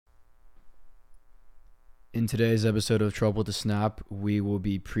In today's episode of Trouble with the Snap, we will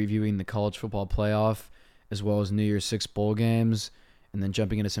be previewing the college football playoff as well as New Year's Six bowl games, and then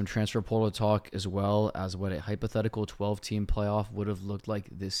jumping into some transfer portal talk as well as what a hypothetical 12-team playoff would have looked like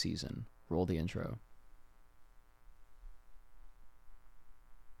this season. Roll the intro.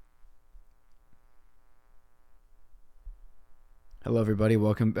 Hello, everybody.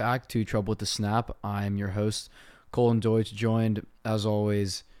 Welcome back to Trouble with the Snap. I'm your host, Colton Deutsch, joined, as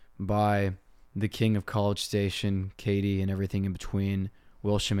always, by the king of College Station, Katie, and everything in between,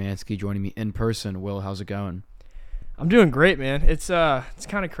 Will Szymanski, joining me in person. Will, how's it going? I'm doing great, man. It's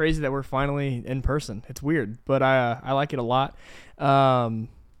kind of crazy that we're finally in person. It's weird, but I like it a lot. I'm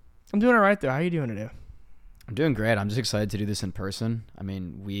doing all right, though. How are you doing today? I'm doing great. I'm just excited to do this in person. I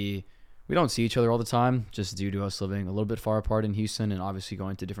mean, we don't see each other all the time, just due to us living a little bit far apart in Houston and obviously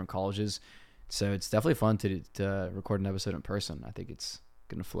going to different colleges. So it's definitely fun to record an episode in person. I think it's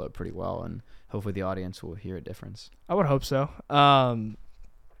going to flow pretty well, and hopefully the audience will hear a difference. I would hope so.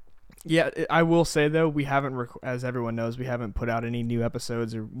 Yeah, I will say, though, we haven't, as everyone knows, we haven't put out any new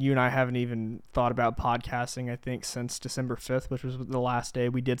episodes, or you and I haven't even thought about podcasting, I think, since December 5th, which was the last day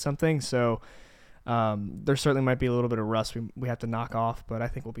we did something. So there certainly might be a little bit of rust we have to knock off, but I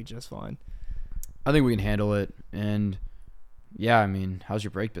think we'll be just fine. I think we can handle it. And yeah, I mean, how's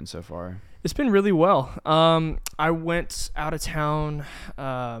your break been so far? It's been really well. I went out of town.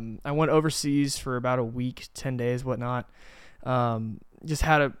 I went overseas for about a week, 10 days, whatnot. Just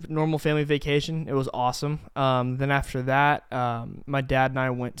had a normal family vacation. It was awesome. Then after that, my dad and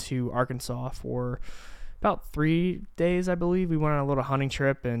I went to Arkansas for about 3 days, I believe. We went on a little hunting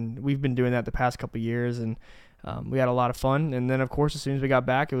trip, and we've been doing that the past couple of years, and we had a lot of fun. And then, of course, as soon as we got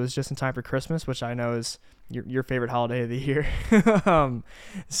back, it was just in time for Christmas, which I know is your favorite holiday of the year.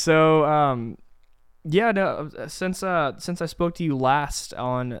 Yeah, no, since I spoke to you last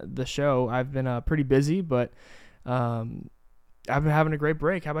on the show, I've been pretty busy, but I've been having a great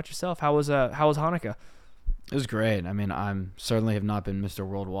break. How about yourself? How was Hanukkah? It was great. I mean, I'm certainly have not been Mr.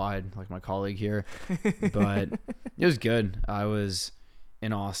 Worldwide like my colleague here, but it was good. I was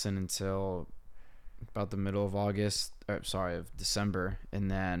in Austin until about the middle of of December,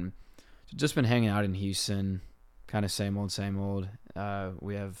 and then just been hanging out in Houston, kind of same old.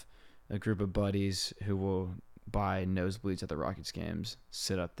 We have a group of buddies who will buy nosebleeds at the Rockets games,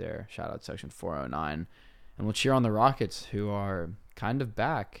 sit up there, shout out section 409, and we'll cheer on the Rockets, who are kind of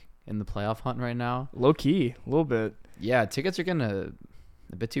back in the playoff hunt right now. Low key, a little bit. Yeah, tickets are getting a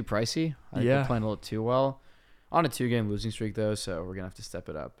bit too pricey. I think we're playing a little too well. On a 2-game losing streak, though, so we're going to have to step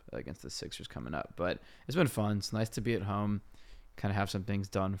it up against the Sixers coming up. But it's been fun. It's nice to be at home, kind of have some things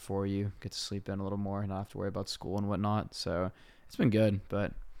done for you, get to sleep in a little more, and not have to worry about school and whatnot. So it's been good,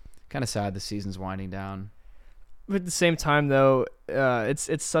 but kind of sad the season's winding down. But at the same time, though,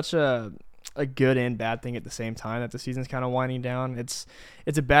 it's such a good and bad thing at the same time that the season's kind of winding down. It's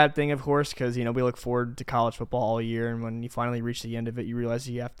a bad thing, of course, because we look forward to college football all year, and when you finally reach the end of it, you realize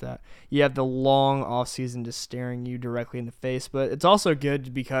you have the long off season just staring you directly in the face. But it's also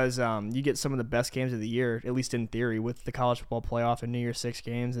good because you get some of the best games of the year, at least in theory, with the college football playoff and New Year's Six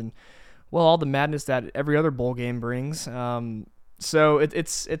games, and all the madness that every other bowl game brings. So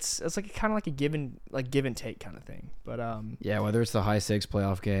it's like kind of like a give and take kind of thing. But yeah, whether it's the high stakes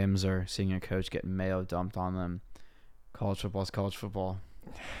playoff games or seeing a coach get mayo dumped on them, college football is college football.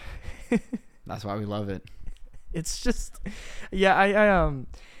 That's why we love it. It's just, yeah. I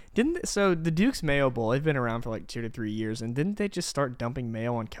so the Duke's Mayo Bowl, they've been around for like 2 to 3 years, and didn't they just start dumping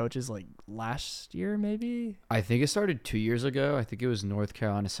mayo on coaches like last year maybe? I think it started 2 years ago. I think it was North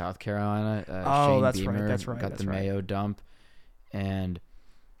Carolina, South Carolina. Oh, Shane Beamer that's right. Got the mayo dump. And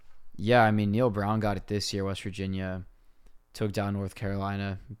yeah, I mean, Neil Brown got it this year. West Virginia took down North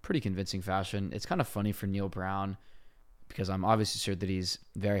Carolina, pretty convincing fashion. It's kind of funny for Neil Brown because I'm obviously sure that he's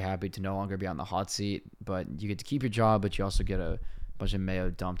very happy to no longer be on the hot seat, but you get to keep your job, but you also get a bunch of mayo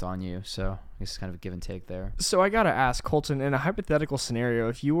dumped on you. So it's kind of a give and take there. So I got to ask, Colton, in a hypothetical scenario,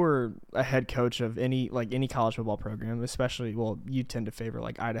 if you were a head coach of any college football program, especially, well, you tend to favor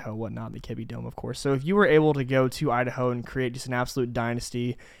like Idaho, whatnot, the Kibbe Dome, of course. So if you were able to go to Idaho and create just an absolute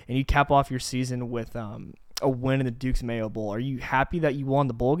dynasty, and you cap off your season with a win in the Duke's Mayo Bowl, are you happy that you won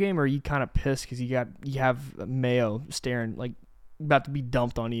the bowl game, or are you kind of pissed because you have mayo staring like about to be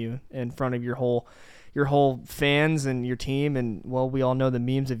dumped on you in front of your whole fans and your team, and we all know the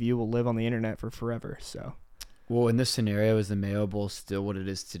memes of you will live on the internet for forever. So, well, in this scenario, is the Mayo Bowl still what it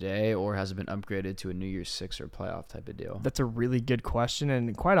is today, or has it been upgraded to a New Year's Six or playoff type of deal? That's a really good question,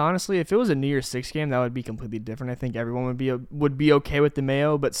 and quite honestly, if it was a New Year's Six game, that would be completely different. I think everyone would be okay with the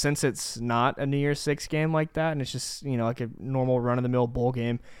Mayo, but since it's not a New Year's Six game like that, and it's just like a normal run of the mill bowl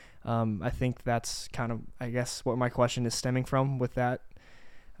game, I think that's kind of, I guess, what my question is stemming from with that.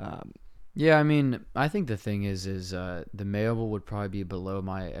 Yeah, I mean, I think the thing is the Mayo Bowl would probably be below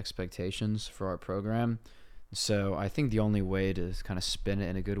my expectations for our program. So I think the only way to kind of spin it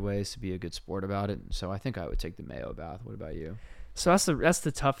in a good way is to be a good sport about it. So I think I would take the Mayo bath. What about you? So that's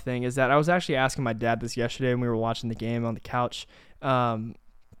the tough thing, is that I was actually asking my dad this yesterday when we were watching the game on the couch.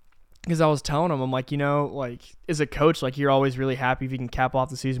 Because I was telling him, I'm like, like, as a coach, like, you're always really happy if you can cap off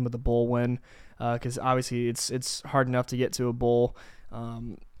the season with a bowl win, because obviously it's hard enough to get to a bowl,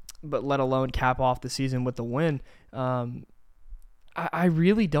 but let alone cap off the season with the win. I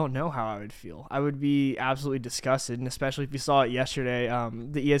really don't know how I would feel. I would be absolutely disgusted, and especially if you saw it yesterday.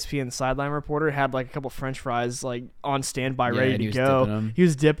 The ESPN sideline reporter had like a couple French fries like on standby, ready to go. He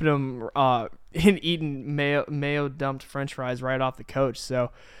was dipping them and eating mayo dumped French fries right off the coach.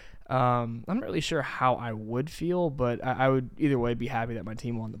 So I'm not really sure how I would feel, but I would either way be happy that my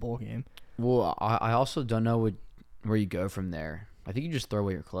team won the bowl game. Well, I also don't know where you go from there. I think you just throw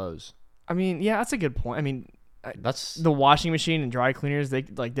away your clothes. I mean, yeah, that's a good point. I mean, that's the washing machine and dry cleaners. They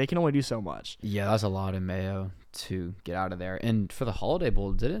can only do so much. Yeah, that's a lot of mayo to get out of there. And for the Holiday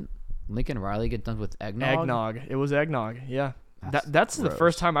Bowl, didn't Lincoln Riley get done with eggnog? Eggnog. It was eggnog. Yeah, that's the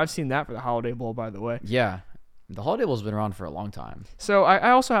first time I've seen that for the Holiday Bowl, by the way. Yeah, the Holiday Bowl's been around for a long time. So I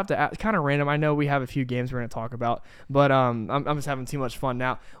also have to ask, kind of random. I know we have a few games we're going to talk about, but I'm just having too much fun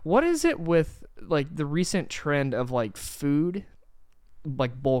now. What is it with like the recent trend of like food?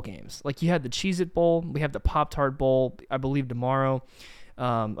 Like bowl games, like you had the Cheez-It Bowl, we have the Pop-Tart Bowl, I believe tomorrow.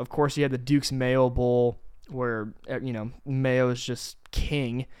 Of course, you had the Duke's Mayo Bowl, where mayo is just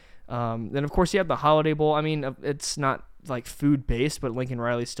king. Then of course you have the Holiday Bowl. I mean, it's not like food based, but Lincoln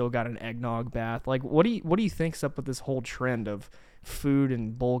Riley still got an eggnog bath. Like, what do you think's up with this whole trend of food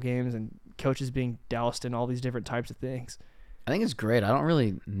and bowl games and coaches being doused in all these different types of things? I think it's great. I don't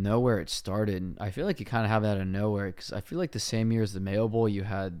really know where it started. I feel like you kind of have that out of nowhere, because I feel like the same year as the Mayo Bowl, you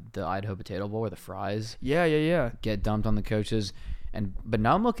had the Idaho Potato Bowl where the fries get dumped on the coaches. But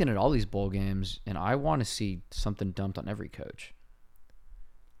now I'm looking at all these bowl games, and I want to see something dumped on every coach.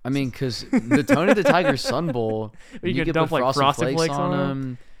 I mean, because the Tony the Tiger Sun Bowl, you can dump put like Frosted Flakes on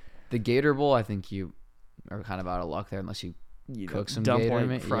them. The Gator Bowl, I think you are kind of out of luck there unless you cook some dump gator.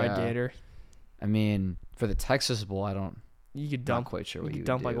 Like fried gator. I mean, for the Texas Bowl, You could dump. Not quite sure what you you could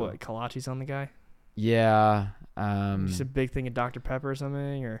dump do. like what, kolaches on the guy? Yeah. Just a big thing of Dr. Pepper or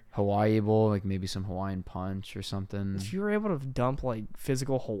something, or Hawaii Bowl, like maybe some Hawaiian punch or something. If you were able to dump like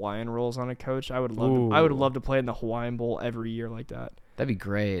physical Hawaiian rolls on a coach, I would love. I would love to play in the Hawaiian Bowl every year like that. That'd be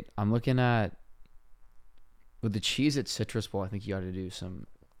great. I'm looking at with the Cheez-It Citrus Bowl. I think you got to do some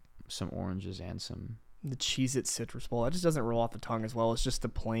oranges and some. The Cheez-It Citrus Bowl. That just doesn't roll off the tongue as well. It's just the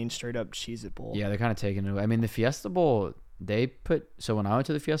plain, straight up Cheez-It Bowl. Yeah, they're kind of taking it away. I mean, the Fiesta Bowl. So when I went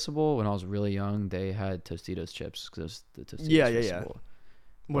to the Fiesta Bowl when I was really young, they had Tostitos chips because it was the Tostitos Fiesta Bowl.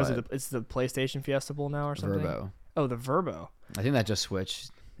 What is it? It's the PlayStation Fiesta Bowl now or something? Verbo. Oh, the Verbo. I think that just switched.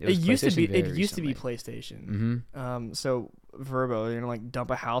 It used to be PlayStation. Mm-hmm. So Verbo, you're gonna like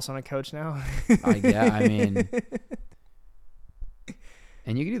dump a house on a coach now? I mean,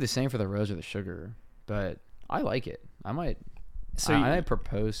 and you can do the same for the Rose or the Sugar, but I like it. I might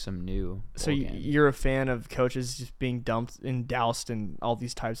propose some new. So you're a fan of coaches just being dumped and doused in all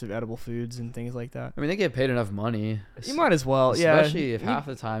these types of edible foods and things like that? I mean, they get paid enough money. You might as well, Especially if half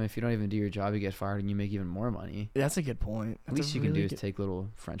the time, if you don't even do your job, you get fired and you make even more money. That's a good point. At least you can do is take a little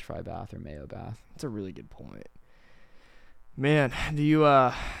French fry bath or mayo bath. That's a really good point. Man, do you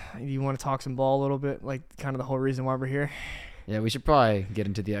want to talk some ball a little bit? Like kind of the whole reason why we're here? Yeah, we should probably get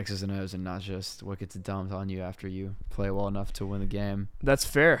into the X's and O's and not just what gets dumped on you after you play well enough to win the game. That's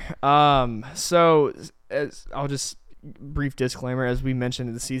fair. So I'll just brief disclaimer, as we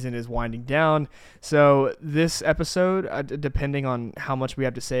mentioned, the season is winding down. So this episode, depending on how much we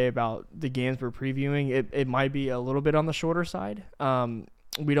have to say about the games we're previewing, it might be a little bit on the shorter side.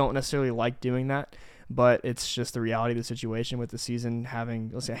 We don't necessarily like doing that, but it's just the reality of the situation with the season having,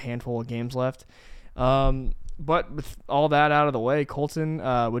 let's say, a handful of games left. But with all that out of the way, Colton,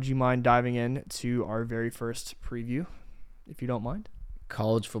 would you mind diving in to our very first preview, if you don't mind?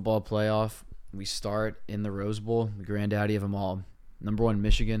 College football playoff. We start in the Rose Bowl, the granddaddy of them all. Number 1,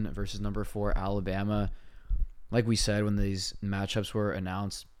 Michigan versus number 4, Alabama. Like we said when these matchups were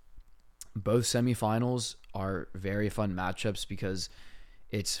announced, both semifinals are very fun matchups because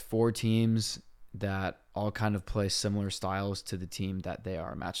it's 4 teams that all kind of play similar styles to the team that they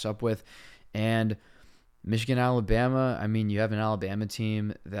are matched up with. And Michigan, Alabama, I mean, you have an Alabama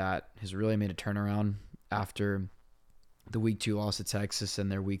team that has really made a turnaround after the Week 2 loss to Texas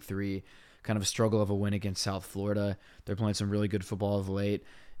and their Week 3 kind of a struggle of a win against South Florida. They're playing some really good football of late.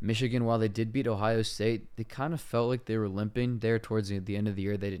 Michigan, while they did beat Ohio State, they kind of felt like they were limping there towards the end of the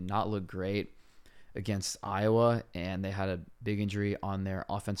year. They did not look great against Iowa, and they had a big injury on their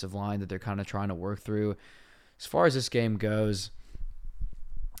offensive line that they're kind of trying to work through. As far as this game goes,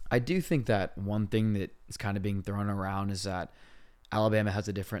 I do think that one thing that is kind of being thrown around is that Alabama has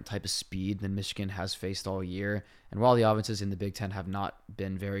a different type of speed than Michigan has faced all year. And while the offenses in the Big Ten have not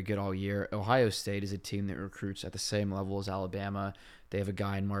been very good all year, Ohio State is a team that recruits at the same level as Alabama. They have a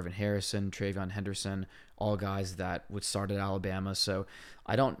guy in Marvin Harrison, Travion Henderson, all guys that would start at Alabama. So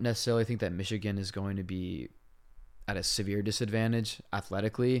I don't necessarily think that Michigan is going to be at a severe disadvantage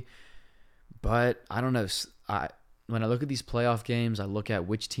athletically. But I don't know. When I look at these playoff games, I look at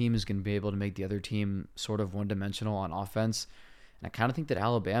which team is going to be able to make the other team sort of one-dimensional on offense. And I kind of think that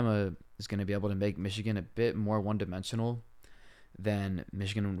Alabama is going to be able to make Michigan a bit more one-dimensional than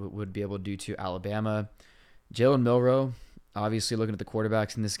Michigan would be able to do to Alabama. Jalen Milroe, obviously looking at the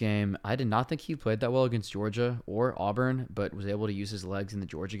quarterbacks in this game, I did not think he played that well against Georgia or Auburn, but was able to use his legs in the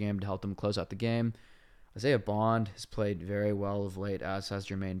Georgia game to help them close out the game. Isaiah Bond has played very well of late, as has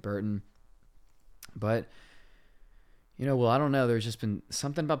Jermaine Burton. But I don't know. There's just been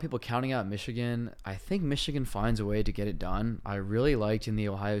something about people counting out Michigan. I think Michigan finds a way to get it done. I really liked in the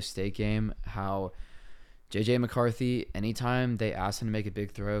Ohio State game how J.J. McCarthy, anytime they asked him to make a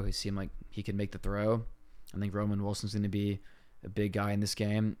big throw, he seemed like he could make the throw. I think Roman Wilson's going to be a big guy in this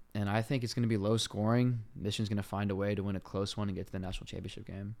game, and I think it's going to be low scoring. Michigan's going to find a way to win a close one and get to the national championship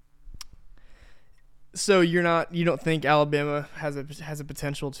game. So you don't think Alabama has a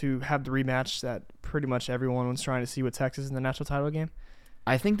potential to have the rematch that pretty much everyone was trying to see with Texas in the national title game?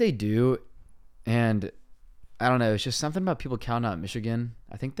 I think they do, and I don't know. It's just something about people counting out Michigan.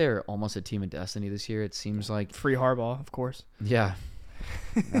 I think they're almost a team of destiny this year. It seems like free Harbaugh, of course. Yeah,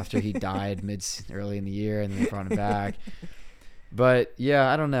 after he died early in the year, and then they brought him back. But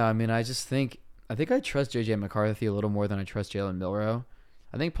yeah, I don't know. I mean, I think I trust J.J. McCarthy a little more than I trust Jalen Milroe.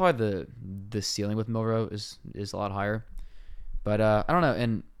 I think probably the ceiling with Milroe is a lot higher. But I don't know.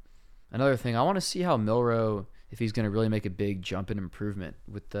 And another thing, I want to see how Milroe, if he's going to really make a big jump in improvement.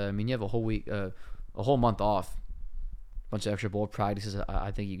 You have a whole week, a whole month off, a bunch of extra bowl practices.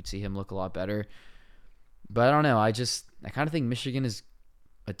 I think you could see him look a lot better. But I don't know. I kind of think Michigan is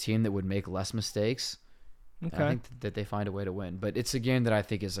a team that would make less mistakes. Okay. I think that they find a way to win. But it's a game that I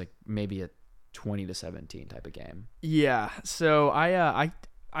think is like maybe a 20-17 type of game. Yeah. So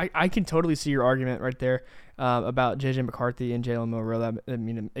I can totally see your argument right there about J.J. McCarthy and Jalen Milroe.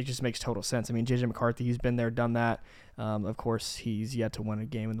 It just makes total sense. I mean, J.J. McCarthy, he's been there, done that. Of course, he's yet to win a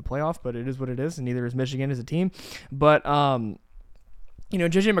game in the playoff, but it is what it is, and neither is Michigan as a team. But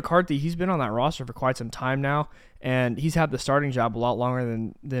J.J. McCarthy, he's been on that roster for quite some time now, and he's had the starting job a lot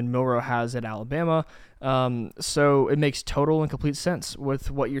longer than Milroe has at Alabama. So it makes total and complete sense with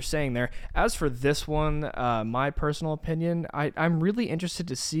what you're saying there. As for this one, my personal opinion, I'm really interested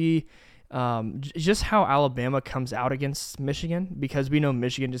to see just how Alabama comes out against Michigan, because we know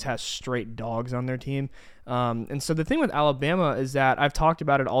Michigan just has straight dogs on their team. And so the thing with Alabama is that I've talked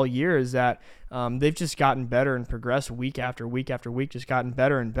about it all year is that they've just gotten better and progressed week after week after week, just gotten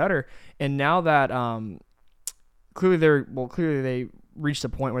better and better. And now that clearly they reached a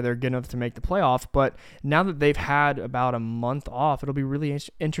point where they're good enough to make the playoff, but now that they've had about a month off, it'll be really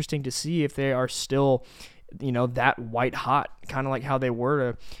interesting to see if they are still that white hot, kind of like how they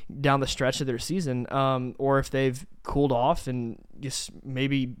were down the stretch of their season, or if they've cooled off and just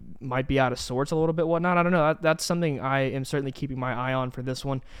maybe might be out of sorts a little bit, whatnot. I don't know. That's something I am certainly keeping my eye on for this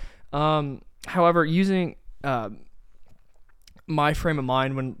one. However, using my frame of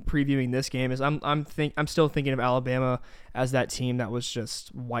mind when previewing this game is I'm still thinking of Alabama as that team that was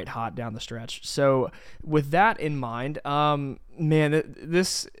just white hot down the stretch. So with that in mind,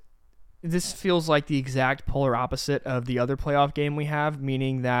 this feels like the exact polar opposite of the other playoff game we have,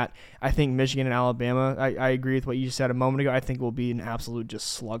 meaning that I think Michigan and Alabama, I agree with what you said a moment ago, I think will be an absolute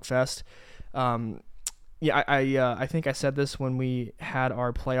just slugfest. I think I said this when we had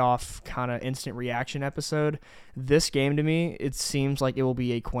our playoff kind of instant reaction episode. This game to me, it seems like it will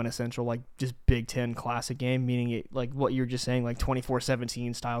be a quintessential, like just Big Ten classic game, meaning it, like what you're just saying, like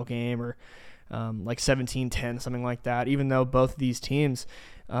 24-17 style game, or like 17-10, something like that. Even though both of these teams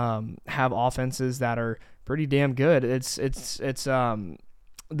have offenses that are pretty damn good, this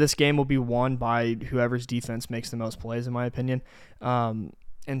game will be won by whoever's defense makes the most plays, in my opinion.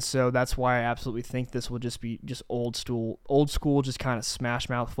 And so that's why I absolutely think this will just be just old school, just kind of smash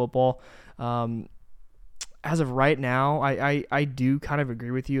mouth football. As of right now, I do kind of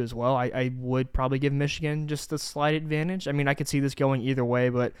agree with you as well. I would probably give Michigan just the slight advantage. I mean, I could see this going either way,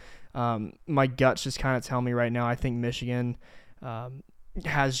 but my guts just kind of tell me right now I think Michigan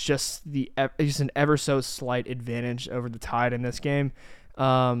has just an ever so slight advantage over the Tide in this game.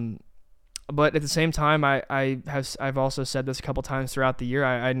 But at the same time, I've also said this a couple times throughout the year.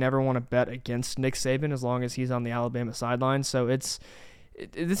 I never want to bet against Nick Saban as long as he's on the Alabama sideline. So this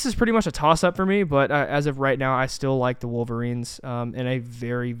is pretty much a toss up for me. But as of right now, I still like the Wolverines in a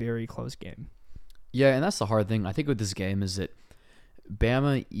very, very close game. Yeah, and that's the hard thing I think with this game is that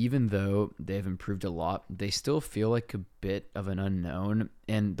Bama, even though they've improved a lot, they still feel like a bit of an unknown.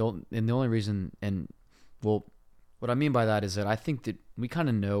 And the only reason, well, what I mean by that is that I think that we kind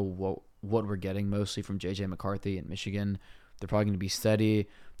of know what we're getting mostly from J.J. McCarthy in Michigan. They're probably going to be steady.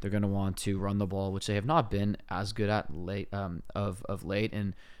 They're going to want to run the ball, which they have not been as good at late of late.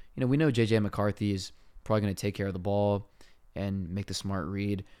 And we know J.J. McCarthy is probably going to take care of the ball and make the smart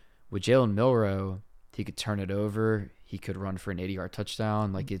read. With Jalen Milroe, he could turn it over. He could run for an 80-yard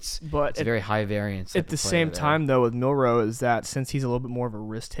touchdown. Like it's a very high variance. At the same time, though, with Milroe is that since he's a little bit more of a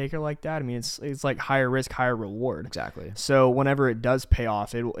risk taker like that, I mean, it's like higher risk, higher reward. Exactly. So whenever it does pay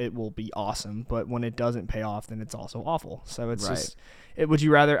off, it will be awesome. But when it doesn't pay off, then it's also awful. So it's just. Would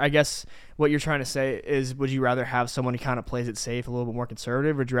you rather? I guess what you're trying to say is, would you rather have someone who kind of plays it safe, a little bit more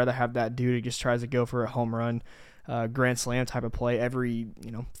conservative, or would you rather have that dude who just tries to go for a home run, grand slam type of play every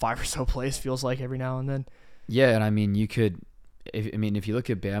 5 or so plays, feels like every now and then? Yeah, and I mean you could. If you look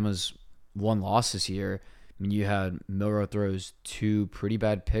at Bama's one loss this year, I mean, you had Milroe throws 2 pretty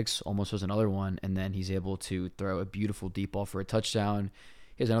bad picks, almost was another one, and then he's able to throw a beautiful deep ball for a touchdown.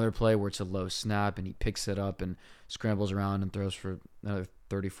 He has another play where it's a low snap, and he picks it up and scrambles around and throws for another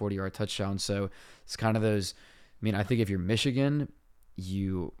 30, 40-yard touchdown. So it's kind of those. I mean, I think if you're Michigan,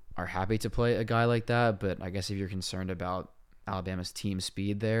 you are happy to play a guy like that, but I guess if you're concerned about Alabama's team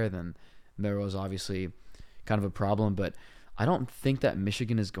speed there, then Milroe is obviously kind of a problem, but I don't think that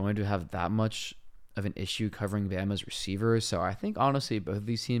Michigan is going to have that much of an issue covering Bama's receivers. So I think, honestly, both of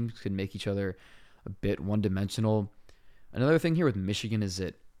these teams could make each other a bit one-dimensional. Another thing here with Michigan is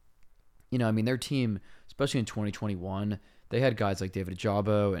that, their team, especially in 2021, they had guys like David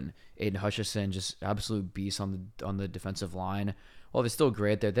Ajabo and Aiden Hutchison, just absolute beasts on the defensive line. While they're still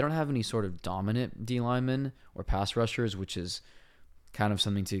great there, they don't have any sort of dominant D linemen or pass rushers, which is kind of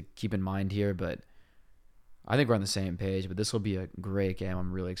something to keep in mind here, but I think we're on the same page, but this will be a great game.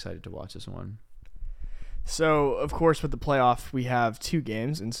 I'm really excited to watch this one. So, of course, with the playoff, we have 2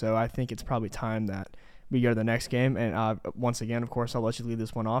 games, and so I think it's probably time that we go to the next game. And once again, of course, I'll let you lead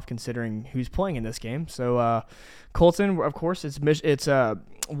this one off, considering who's playing in this game. So, Colton, of course, it's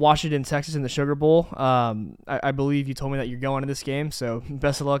Washington, Texas in the Sugar Bowl. I believe you told me that you're going to this game, so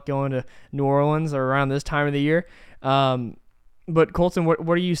best of luck going to New Orleans or around this time of the year. But Colton, what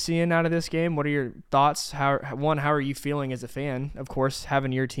are you seeing out of this game? What are your thoughts? How are you feeling as a fan? Of course,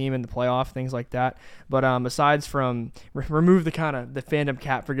 having your team in the playoff, things like that. But aside from remove the kind of the fandom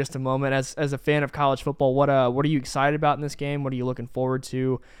cap for just a moment, as a fan of college football, what are you excited about in this game? What are you looking forward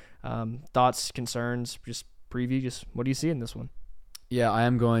to? Thoughts, concerns, just preview. Just what do you see in this one? Yeah, I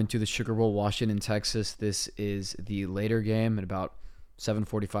am going to the Sugar Bowl, Washington, Texas. This is the later game at about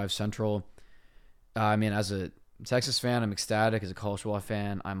 7:45 Central. As a Texas fan, I'm ecstatic. As a college football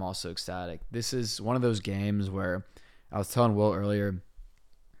fan, I'm also ecstatic. This is one of those games where I was telling Will earlier,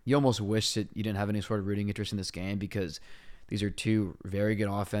 you almost wish that you didn't have any sort of rooting interest in this game because these are 2 very good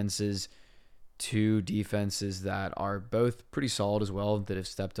offenses, 2 defenses that are both pretty solid as well, that have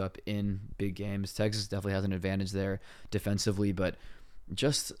stepped up in big games. Texas definitely has an advantage there defensively, but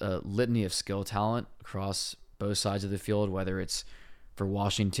just a litany of skill talent across both sides of the field, whether it's for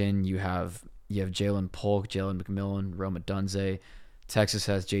Washington, you have Jalen Polk, Jalen McMillan, Rome Odunze. Texas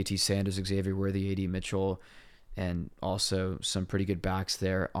has JT Sanders, Xavier Worthy, AD Mitchell, and also some pretty good backs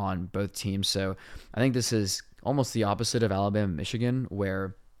there on both teams. So I think this is almost the opposite of Alabama, Michigan,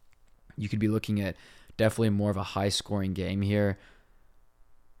 where you could be looking at definitely more of a high-scoring game here.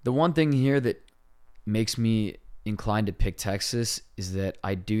 The one thing here that makes me inclined to pick Texas is that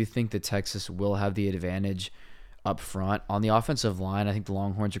I do think that Texas will have the advantage up front. On the offensive line, I think the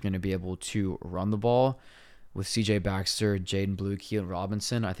Longhorns are going to be able to run the ball with C.J. Baxter, Jaden Blue, Keelan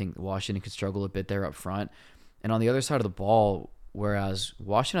Robinson. I think Washington could struggle a bit there up front. And on the other side of the ball, whereas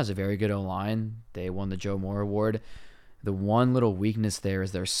Washington has a very good O-line, they won the Joe Moore Award. The one little weakness there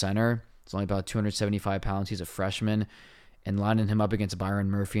is their center. It's only about 275 pounds. He's a freshman. And lining him up against Byron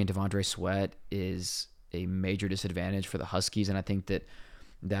Murphy and Devondre Sweat is a major disadvantage for the Huskies. And I think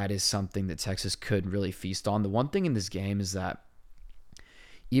that is something that Texas could really feast on. The one thing in this game is that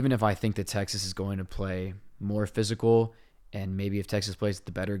even if I think that Texas is going to play more physical, and maybe if Texas plays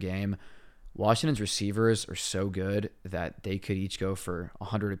the better game, Washington's receivers are so good that they could each go for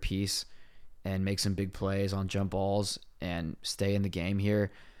 100 apiece and make some big plays on jump balls and stay in the game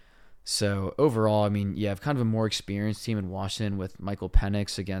here. So overall, I mean, you have kind of a more experienced team in Washington with Michael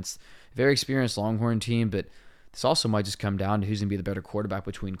Penix against a very experienced Longhorn team, but this also might just come down to who's going to be the better quarterback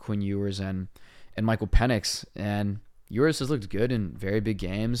between Quinn Ewers and Michael Penix. And Ewers has looked good in very big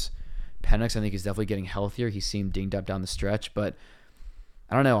games. Penix, I think, is definitely getting healthier. He seemed dinged up down the stretch, but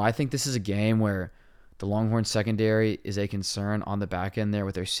I don't know. I think this is a game where the Longhorn secondary is a concern on the back end there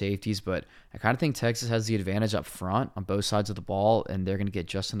with their safeties, but I kind of think Texas has the advantage up front on both sides of the ball, and they're going to get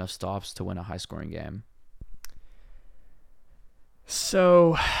just enough stops to win a high-scoring game.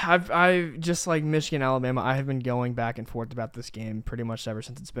 So I've just like Michigan, Alabama, I have been going back and forth about this game pretty much ever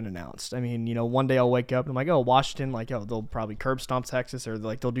since it's been announced. I mean, one day I'll wake up and I'm like, oh, Washington, like, oh, they'll probably curb stomp Texas, or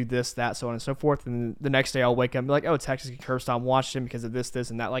like they'll do this, that, so on and so forth. And the next day I'll wake up and be like, oh, Texas can curb stomp Washington because of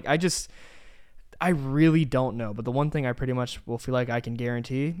this, and that. Like, I really don't know. But the one thing I pretty much will feel like I can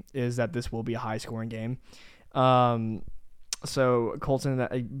guarantee is that this will be a high-scoring game. So, Colton,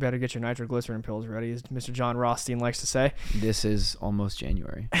 you better get your nitroglycerin pills ready, as Mr. John Rothstein likes to say. This is almost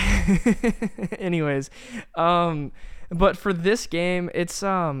January. Anyways, but for this game, it's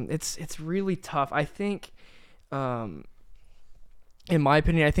really tough. I think, in my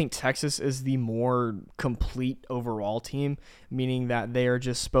opinion, I think Texas is the more complete overall team, meaning that they are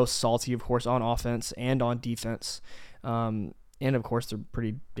just both salty, of course, on offense and on defense. And, of course, they're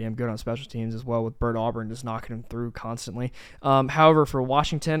pretty damn good on special teams as well, with Bert Auburn just knocking them through constantly. However, for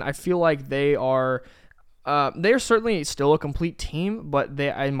Washington, I feel like they are certainly still a complete team, but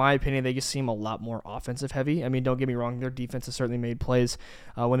in my opinion, they just seem a lot more offensive heavy. I mean, don't get me wrong, their defense has certainly made plays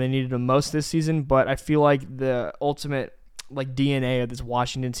when they needed them most this season, but I feel like the ultimate like DNA of this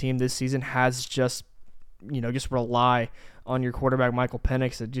Washington team this season has just rely on your quarterback Michael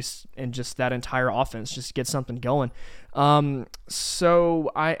Penix and just that entire offense just get something going.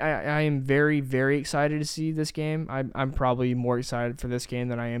 So I am very, very excited to see this game. I'm probably more excited for this game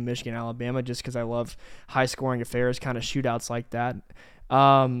than I am Michigan Alabama, just because I love high scoring affairs, kind of shootouts like that.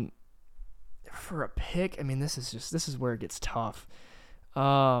 For a pick, I mean, this is where it gets tough.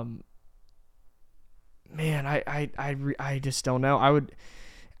 Man, I just don't know.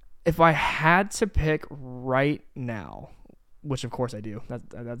 If I had to pick right now, which of course I do,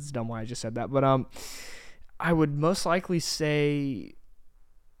 that's dumb why I just said that, but I would most likely say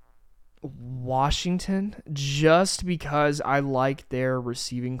Washington, just because I like their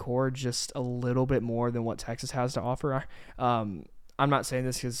receiving core just a little bit more than what Texas has to offer. I'm not saying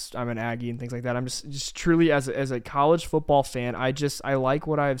this because I'm an Aggie and things like that. I'm just truly as a college football fan, I like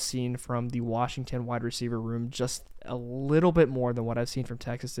what I've seen from the Washington wide receiver room just a little bit more than what I've seen from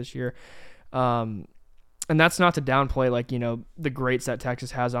Texas this year. And that's not to downplay the greats that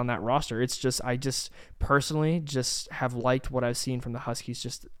Texas has on that roster. It's just I personally just have liked what I've seen from the Huskies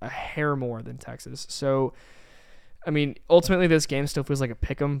just a hair more than Texas. So I mean, ultimately this game still feels like a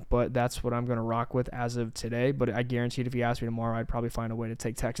pick'em, but that's what I'm going to rock with as of today. But I guarantee if you asked me tomorrow, I'd probably find a way to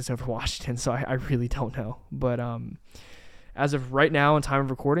take Texas over Washington. So I really don't know. But as of right now in time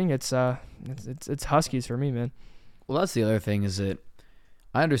of recording, it's Huskies for me, man. Well, that's the other thing, is that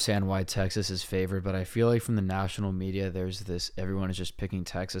I understand why Texas is favored, but I feel like from the national media, there's this, everyone is just picking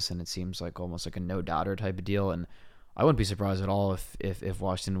Texas, and it seems like almost like a no-doubter type of deal. And I wouldn't be surprised at all if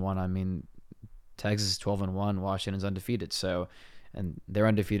Washington won. I mean, Texas is 12-1, Washington's undefeated. So, and they're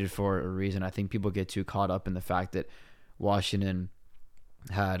undefeated for a reason. I think people get too caught up in the fact that Washington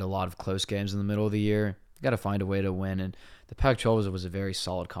had a lot of close games in the middle of the year. Got to find a way to win. And the Pac-12 was a very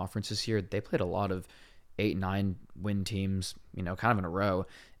solid conference this year. They played a lot of 8-9 win teams, kind of in a row,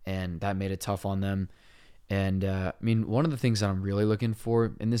 and that made it tough on them. And I mean, one of the things that I'm really looking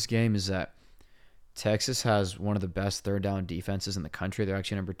for in this game is that Texas has one of the best third down defenses in the country. They're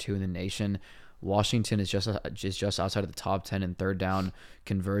actually number 2 in the nation. Washington is just outside of the top 10 in third down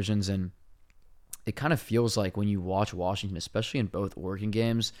conversions, and it kind of feels like when you watch Washington, especially in both Oregon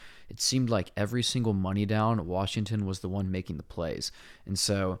games, it seemed like every single money down, Washington was the one making the plays. And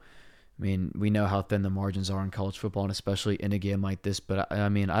so, I mean, we know how thin the margins are in college football, and especially in a game like this, but I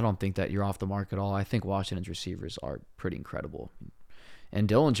mean, I don't think that you're off the mark at all. I think Washington's receivers are pretty incredible. And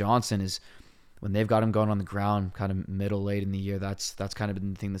Dylan Johnson is, when they've got him going on the ground kind of middle, late in the year, that's kind of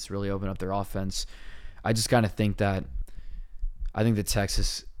been the thing that's really opened up their offense. I just kind of think that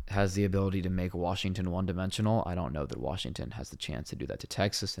Texas has the ability to make Washington one-dimensional. I don't know that Washington has the chance to do that to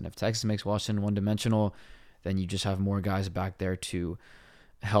Texas. And if Texas makes Washington one-dimensional, then you just have more guys back there to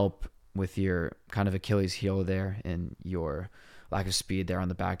help with your kind of Achilles heel there and your lack of speed there on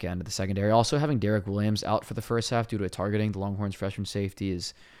the back end of the secondary. Also, having Derek Williams out for the first half due to a targeting, the Longhorns freshman safety,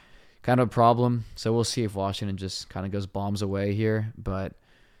 is kind of a problem. So we'll see if Washington just kind of goes bombs away here. But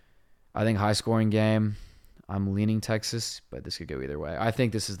I think high scoring game. I'm leaning Texas, but this could go either way. I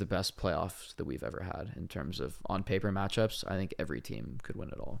think this is the best playoffs that we've ever had in terms of on paper matchups. I think every team could win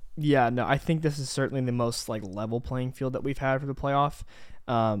it all. Yeah, no, I think this is certainly the most like level playing field that we've had for the playoff.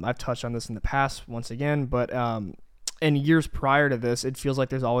 I've touched on this in the past once again, but in years prior to this, it feels like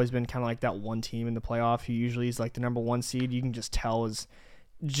there's always been kind of like that one team in the playoff who usually is like the number one seed. You can just tell is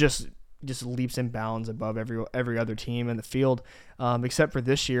just leaps and bounds above every other team in the field, except for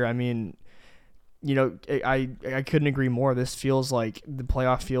this year. I mean, you know, I couldn't agree more. This feels like the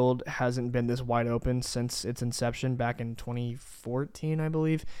playoff field hasn't been this wide open since its inception back in 2014, I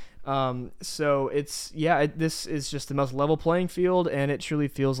believe. So this is just the most level playing field, and it truly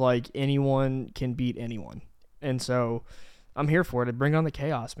feels like anyone can beat anyone. And so I'm here for it. Bring on the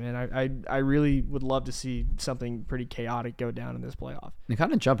chaos, man. I really would love to see something pretty chaotic go down in this playoff. And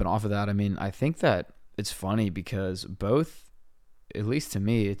kind of jumping off of that, I mean, I think that it's funny because both, at least to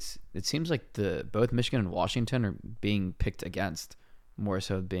me, it seems like both Michigan and Washington are being picked against more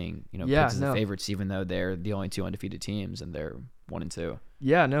so being, picked as the favorites, even though they're the only two undefeated teams and they're 1-2.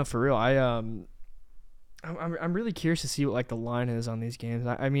 Yeah, no, for real. I'm really curious to see what like the line is on these games.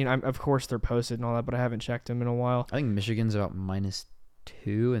 I mean, of course they're posted and all that, but I haven't checked them in a while. I think Michigan's about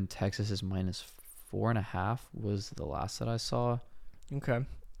 -2 and Texas is -4.5 was the last that I saw. Okay.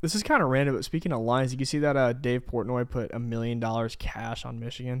 This is kind of random, but speaking of lines, you can see that Dave Portnoy put $1 million cash on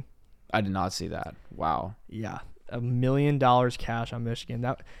Michigan. I did not see that. Wow. Yeah, $1 million cash on Michigan.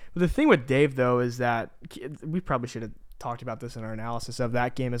 But the thing with Dave though is that we probably should have talked about this in our analysis of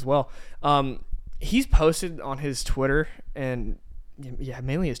that game as well. He's posted on his Twitter, and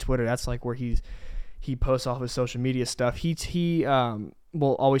mainly his Twitter. That's like where he posts all his social media stuff. He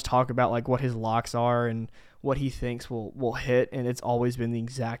will always talk about like what his locks are and what he thinks will hit, and it's always been the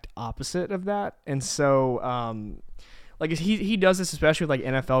exact opposite of that. And so like he does this especially with like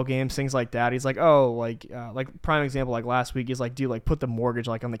NFL games, things like that. He's like, oh, like prime example, like last week is like, dude, like put the mortgage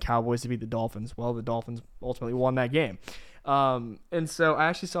like on the Cowboys to beat the Dolphins. Well, the Dolphins ultimately won that game. And so I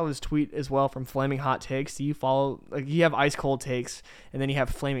actually saw this tweet as well from Flaming Hot Takes. Do you follow, like, you have ice cold takes and then you have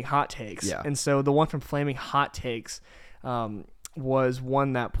Flaming Hot Takes. Yeah. And so the one from Flaming Hot Takes was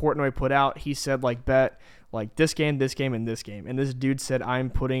one that Portnoy put out. He said like, bet like this game, and this game. And this dude said, I'm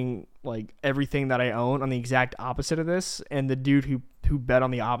putting like everything that I own on the exact opposite of this. And the dude who bet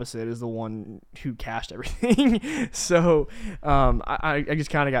on the opposite is the one who cashed everything. So I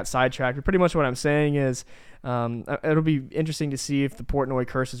just kind of got sidetracked. But pretty much what I'm saying is it'll be interesting to see if the Portnoy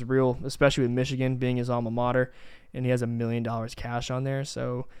curse is real, especially with Michigan being his alma mater, and he has $1 million cash on there.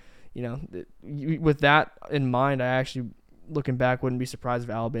 So, with that in mind, I actually, looking back, wouldn't be surprised if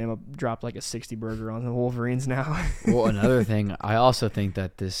Alabama dropped like a 60 burger on the Wolverines now. Well, another thing, I also think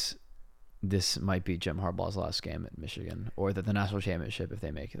that this might be Jim Harbaugh's last game at Michigan, or that the national championship, if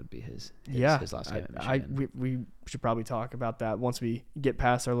they make it, would be his last game at Michigan. We should probably talk about that once we get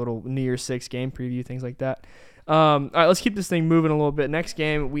past our little New Year's 6 game preview, things like that. All right, let's keep this thing moving a little bit. Next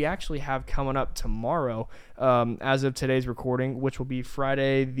game we actually have coming up tomorrow, as of today's recording, which will be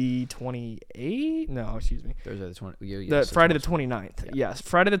Friday the 28th. No, excuse me. Thursday the 20th. Friday the 29th. Yeah. Yes,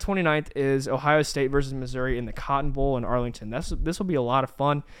 Friday the 29th is Ohio State versus Missouri in the Cotton Bowl in Arlington. This will be a lot of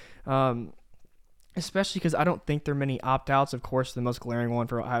fun. Especially because I don't think there are many opt-outs. Of course, the most glaring one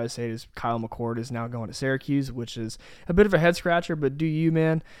for Ohio State is Kyle McCord is now going to Syracuse, which is a bit of a head-scratcher, but do you,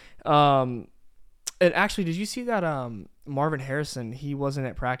 man? And actually, did you see that Marvin Harrison, he wasn't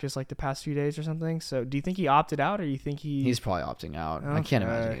at practice like the past few days or something? So do you think he opted out, or do you think he's probably opting out? Okay. I can't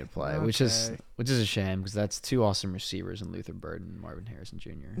imagine he would play, which is a shame because that's two awesome receivers in Luther Burden and Marvin Harrison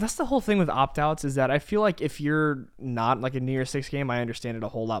Jr. That's the whole thing with opt-outs, is that I feel like if you're not like a New Year's 6 game, I understand it a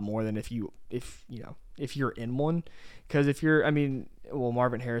whole lot more than if you're in one. Because if you're,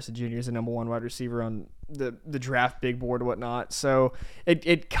 Marvin Harrison Jr. is the number one wide receiver on the draft big board and whatnot. So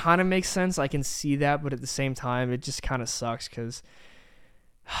it kind of makes sense. I can see that, but at the same time, it just kind of sucks because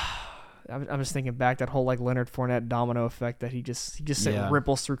I'm just thinking back that whole like Leonard Fournette domino effect that he just sent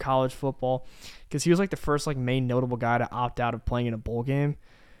ripples through college football, because he was like the first like main notable guy to opt out of playing in a bowl game.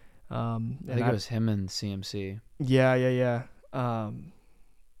 I think it was him and CMC. Yeah.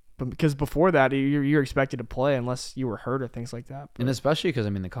 But because before that, you're expected to play unless you were hurt or things like that. But, and especially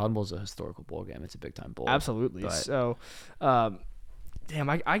because, the Cotton Bowl is a historical bowl game. It's a big-time bowl. Absolutely. But, so, damn,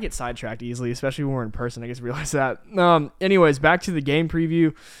 I get sidetracked easily, especially when we're in person. I just realized that. Anyways, back to the game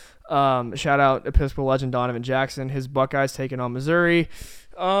preview. Shout out Episcopal legend Donovan Jackson. His Buckeyes taking on Missouri.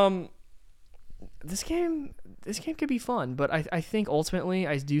 This game could be fun, but I think ultimately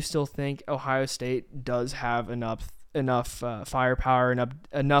I do still think Ohio State does have enough firepower,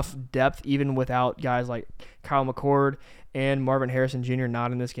 enough depth, even without guys like Kyle McCord and Marvin Harrison Jr.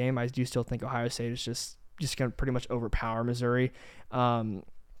 not in this game, I do still think Ohio State is just going to pretty much overpower Missouri,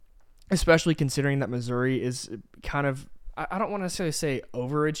 especially considering that Missouri is kind of, I don't want to necessarily say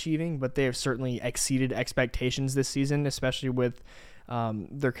overachieving, but they have certainly exceeded expectations this season, especially with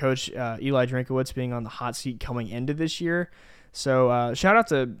their coach, Eli Drinkowitz, being on the hot seat coming into this year. So shout out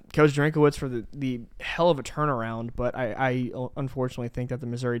to Coach Drinkowitz for the hell of a turnaround, but I unfortunately think that the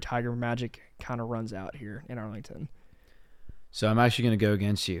Missouri Tiger magic kind of runs out here in Arlington. So I'm actually going to go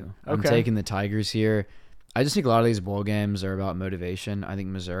against you. I'm Okay. taking the Tigers here. I just think a lot of these bowl games are about motivation. I think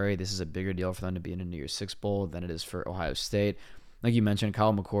Missouri, this is a bigger deal for them to be in a New Year's Six bowl than it is for Ohio State. Like you mentioned,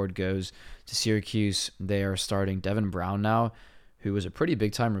 Kyle McCord goes to Syracuse. They are starting Devin Brown now, who was a pretty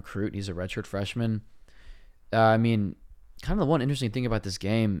big-time recruit. He's a redshirt freshman. I mean, kind of the one interesting thing about this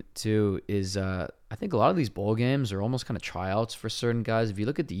game, too, is I think a lot of these bowl games are almost kind of tryouts for certain guys. If you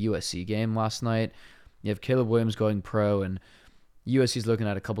look at the USC game last night, you have Caleb Williams going pro, and USC's looking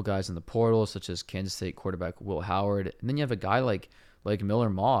at a couple guys in the portal, such as Kansas State quarterback Will Howard. And then you have a guy like Miller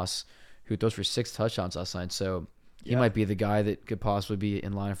Moss, who throws for 6 touchdowns last night. So he might be the guy that could possibly be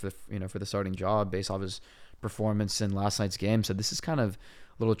in line for the starting job based off his performance in last night's game. So this is kind of a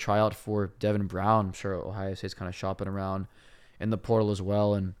little tryout for Devin Brown. I'm sure Ohio State's kind of shopping around in the portal as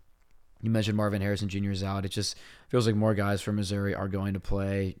well. And you mentioned Marvin Harrison Jr. is out. It just feels like more guys from Missouri are going to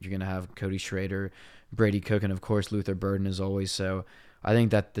play. You're going to have Cody Schrader, Brady Cook, and of course Luther Burden as always. So I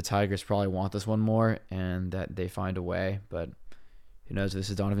think that the Tigers probably want this one more and that they find a way. But who knows? This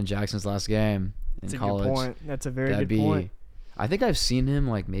is Donovan Jackson's last game in college. That's a good point. That's a very good point. I think I've seen him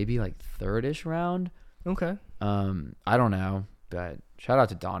maybe third-ish round. Okay. I don't know, but shout out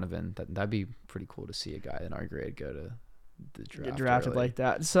to Donovan. That'd be pretty cool to see a guy in our grade go to the draft. Get drafted early. like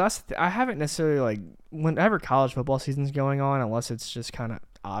that. So I haven't necessarily whenever college football season's going on, unless it's just kind of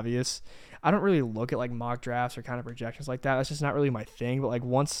obvious, I don't really look at mock drafts or kind of projections like that. That's just not really my thing. But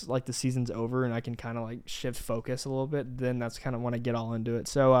once the season's over and I can kind of shift focus a little bit, then that's kind of when I get all into it.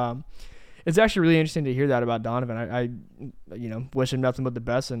 So it's actually really interesting to hear that about Donovan. I wish him nothing but the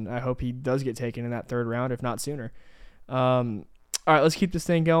best, and I hope he does get taken in that 3rd round, if not sooner. All right, let's keep this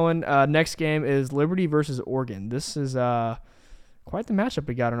thing going. Next game is Liberty versus Oregon. This is quite the matchup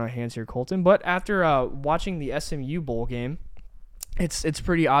we got on our hands here, Colton. But after watching the SMU bowl game, it's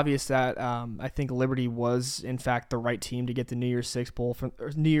pretty obvious that I think Liberty was in fact the right team to get the New Year's Six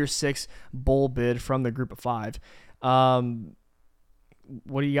bowl bid from the Group of 5.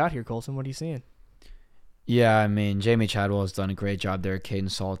 What do you got here, Colton? What are you seeing? Yeah, I mean, Jamie Chadwell has done a great job there.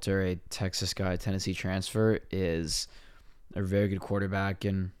 Caden Salter, a Texas guy, Tennessee transfer, is a very good quarterback.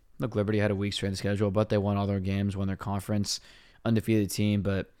 And look, Liberty had a weak strength schedule, but they won all their games, won their conference, undefeated team.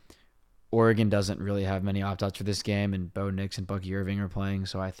 But Oregon doesn't really have many opt-outs for this game, and Bo Nix and Bucky Irving are playing,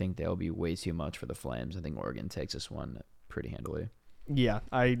 so I think they'll be way too much for the Flames. I think Oregon takes this one pretty handily. Yeah,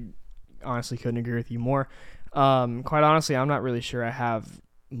 I honestly couldn't agree with you more. Quite honestly, I'm not really sure I have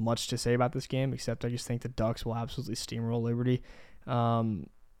much to say about this game, except I just think the Ducks will absolutely steamroll Liberty.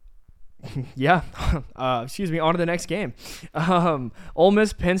 Yeah. Excuse me. On to the next game. Ole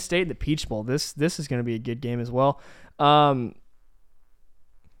Miss, Penn State, the Peach Bowl. This is going to be a good game as well.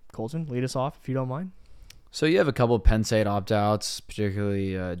 Colton, lead us off if you don't mind. So you have a couple of Penn State opt-outs,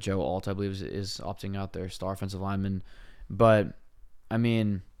 particularly Joe Alt, I believe, is opting out, their star offensive lineman. But, I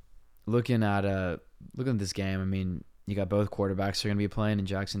mean, looking at this game, I mean, you got both quarterbacks are going to be playing in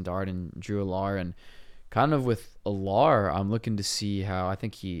Jackson Dart and Drew Allar. And kind of with Allar, I'm looking to see how I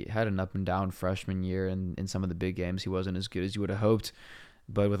think he had an up-and-down freshman year. And in some of the big games, he wasn't as good as you would have hoped.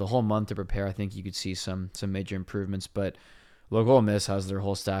 But with a whole month to prepare, I think you could see some major improvements. But look, Ole Miss has their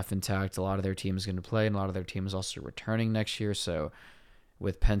whole staff intact. A lot of their team is going to play, and a lot of their team is also returning next year. So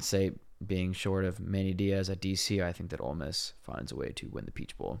with Penn State being short of Manny Diaz at DC, I think that Ole Miss finds a way to win the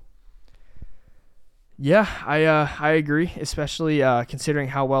Peach Bowl. Yeah, I agree, especially considering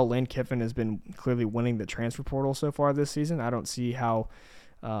how well Lane Kiffin has been clearly winning the transfer portal so far this season. I don't see how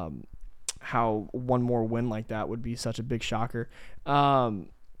one more win like that would be such a big shocker. I'm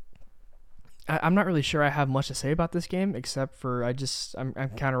not really sure I have much to say about this game, except for I'm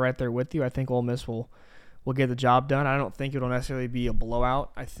kind of right there with you. I think Ole Miss will get the job done. I don't think it'll necessarily be a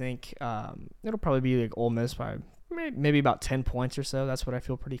blowout. I think it'll probably be like Ole Miss by maybe about 10 points or so. That's what I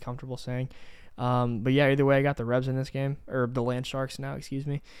feel pretty comfortable saying. But yeah, either way, I got the Rebs in this game, or the Land Sharks now, excuse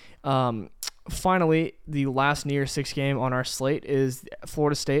me. Finally, the last New Year's Six game on our slate is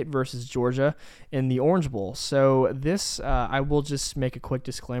Florida State versus Georgia in the Orange Bowl. So this, I will just make a quick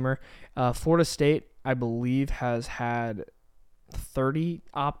disclaimer. Florida State, I believe, has had 30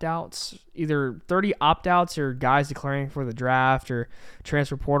 opt-outs, either 30 opt-outs or guys declaring for the draft or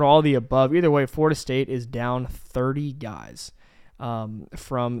transfer portal, all the above. Either way, Florida State is down 30 guys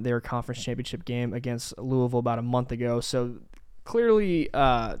from their conference championship game against Louisville about a month ago. So clearly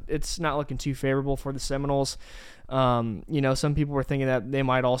it's not looking too favorable for the Seminoles. Some people were thinking that they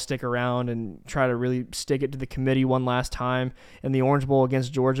might all stick around and try to really stick it to the committee one last time in the Orange Bowl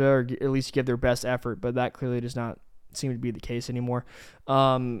against Georgia, or at least give their best effort, but that clearly does not seem to be the case anymore.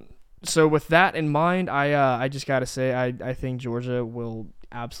 So with that in mind, I just got to say I think Georgia will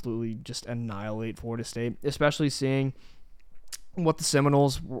absolutely just annihilate Florida State, especially seeing what the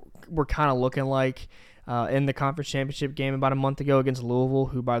Seminoles were kind of looking like in the conference championship game about a month ago against Louisville,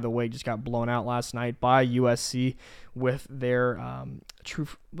 who, by the way, just got blown out last night by USC with their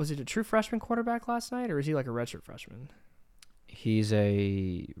was it a true freshman quarterback last night, or is he like a redshirt freshman? He's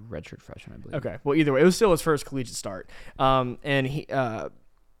a redshirt freshman, I believe. Okay, well, either way, it was still his first collegiate start, and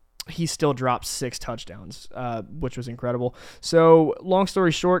he still dropped 6 touchdowns, which was incredible. So, long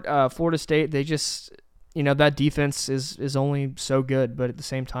story short, Florida State, they just, that defense is only so good, but at the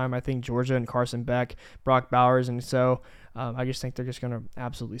same time, I think Georgia and Carson Beck, Brock Bowers, and so I just think they're just going to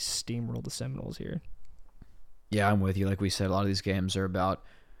absolutely steamroll the Seminoles here. Yeah, I'm with you. Like we said, a lot of these games are about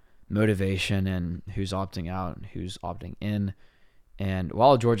motivation and who's opting out and who's opting in. And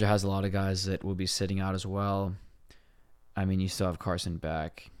while Georgia has a lot of guys that will be sitting out as well, I mean, you still have Carson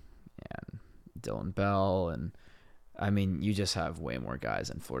Beck and Dylan Bell, and I mean, you just have way more guys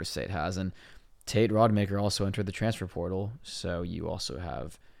than Florida State has. And Tate Rodemaker also entered the transfer portal, so you also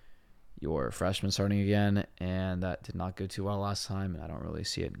have your freshman starting again, and that did not go too well last time, and I don't really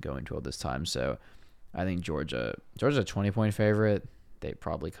see it going too well this time. So I think Georgia's a 20-point favorite. They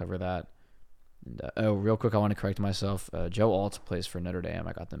probably cover that. And, real quick, I want to correct myself. Joe Alt plays for Notre Dame.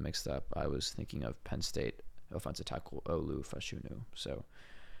 I got them mixed up. I was thinking of Penn State offensive tackle Olu Fashunu. So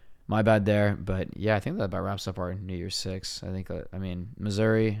my bad there. But, yeah, I think that about wraps up our New Year's Six. I think,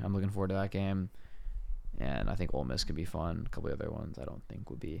 Missouri, I'm looking forward to that game. And I think Ole Miss could be fun. A couple of other ones I don't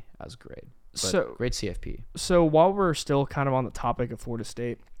think would be as great. But great CFP. So while we're still kind of on the topic of Florida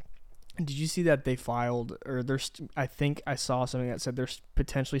State, did you see that they filed, or I think I saw something that said they're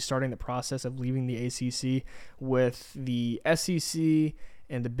potentially starting the process of leaving the ACC, with the SEC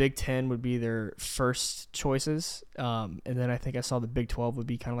and the Big Ten would be their first choices, and then I think I saw the Big 12 would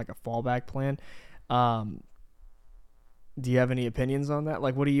be kind of like a fallback plan. Do you have any opinions on that?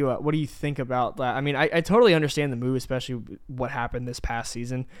 Like, what do you think about that? I mean, I totally understand the move, especially what happened this past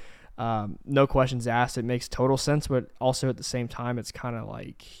season. No questions asked. It makes total sense, but also at the same time, it's kind of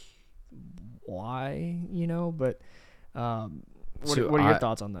like, why, but what are your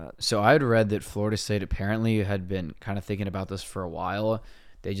thoughts on that? So I had read that Florida State apparently had been kind of thinking about this for a while.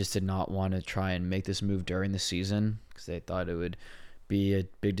 They just did not want to try and make this move during the season because they thought it would be a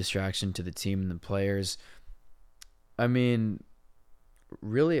big distraction to the team and the players. I mean,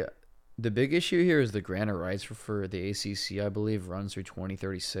 really, the big issue here is the grant of rights for the ACC, I believe, runs through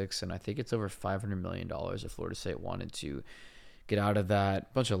 2036, and I think it's over $500 million if Florida State wanted to get out of that.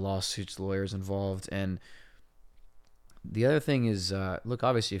 A bunch of lawsuits, lawyers involved. And the other thing is, look,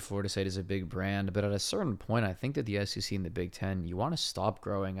 obviously Florida State is a big brand, but at a certain point, I think that the SEC and the Big Ten, you want to stop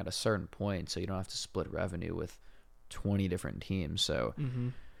growing at a certain point so you don't have to split revenue with 20 different teams. So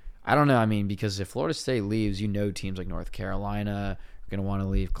I don't know. I mean, because if Florida State leaves, teams like North Carolina are going to want to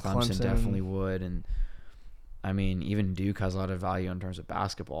leave. Clemson definitely would. And I mean, even Duke has a lot of value in terms of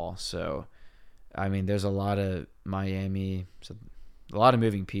basketball. So I mean, there's a lot of Miami, so a lot of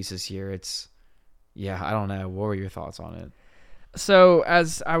moving pieces here. I don't know. What were your thoughts on it? So,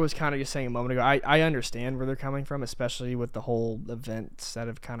 as I was kind of just saying a moment ago, I understand where they're coming from, especially with the whole events that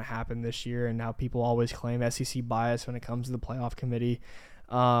have kind of happened this year, and now people always claim SEC bias when it comes to the playoff committee.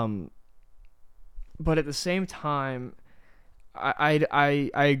 But at the same time, I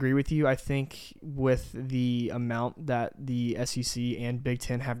agree with you. I think with the amount that the SEC and Big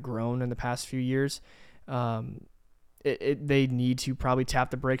Ten have grown in the past few years, they need to probably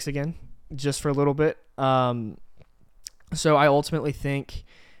tap the brakes again just for a little bit. So I ultimately think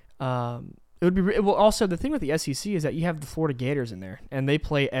it would be also the thing with the SEC is that you have the Florida Gators in there, and they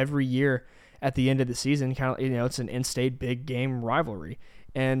play every year at the end of the season. Kind of, it's an in-state big game rivalry.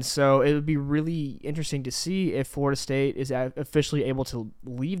 And so it would be really interesting to see if Florida State is officially able to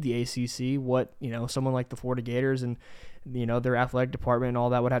leave the ACC, what, someone like the Florida Gators and, their athletic department and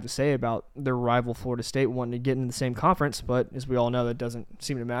all that would have to say about their rival Florida State wanting to get in the same conference. But as we all know, that doesn't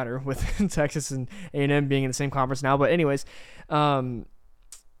seem to matter with Texas and A&M being in the same conference now. But anyways,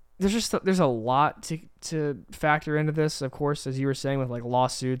 there's a lot to factor into this, of course, as you were saying, with like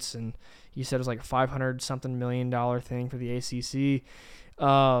lawsuits, and you said it was like a $500 million thing for the ACC.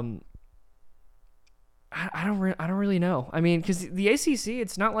 I don't really know. I mean, because the ACC,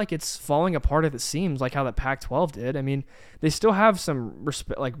 it's not like it's falling apart as it seems, like how the Pac-12 did. I mean, they still have some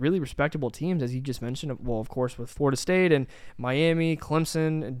really respectable teams, as you just mentioned. Well, of course, with Florida State and Miami,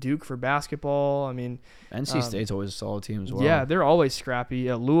 Clemson, and Duke for basketball. I mean, NC State's always a solid team as well. Yeah, they're always scrappy.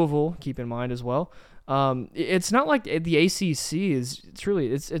 Louisville, keep in mind as well. It's not like the ACC is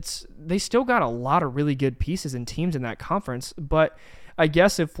truly. It's they still got a lot of really good pieces and teams in that conference, but I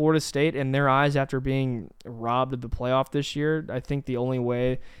guess if Florida State, in their eyes, after being robbed of the playoff this year, I think the only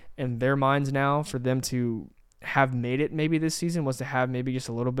way in their minds now for them to have made it maybe this season was to have maybe just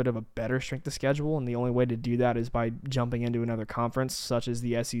a little bit of a better strength of schedule. And the only way to do that is by jumping into another conference such as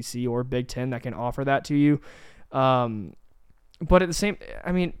the SEC or Big Ten that can offer that to you. But at the same,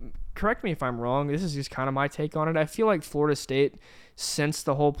 I mean, correct me if I'm wrong. This is just kind of my take on it. I feel like Florida State, since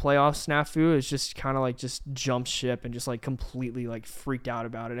the whole playoff snafu, is just kind of like just jumped ship and just like completely like freaked out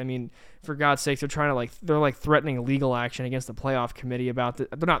about it. I mean, for God's sake, they're like threatening legal action against the playoff committee about the.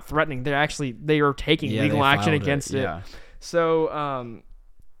 They're not threatening. They are taking legal action against it. Yeah. So,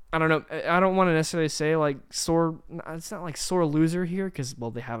 I don't know. I don't want to necessarily say like it's not like sore loser here because,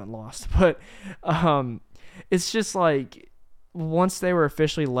 well, they haven't lost, but it's just like once they were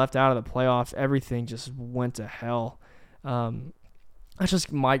officially left out of the playoff, everything just went to hell. That's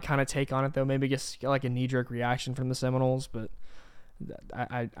just my kind of take on it, though. Maybe just like a knee-jerk reaction from the Seminoles, but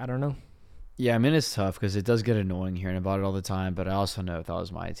I don't know. Yeah, I mean, it's tough because it does get annoying hearing about it all the time, but I also know if that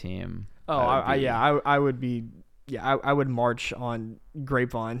was my team. I would march on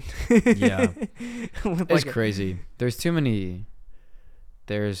Grapevine. Yeah. It's crazy. There's too many.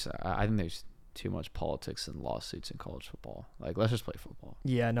 I think there's too much politics and lawsuits in college football. Like, let's just play football.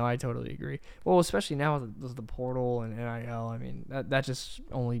 Yeah, no, I totally agree. Well, especially now with the portal and NIL. I mean, that just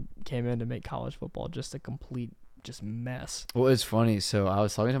only came in to make college football just a complete mess. Well, it's funny. So I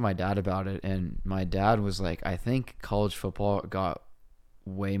was talking to my dad about it, and my dad was like, I think college football got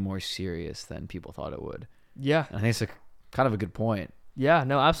way more serious than people thought it would. Yeah. And I think it's kind of a good point. Yeah,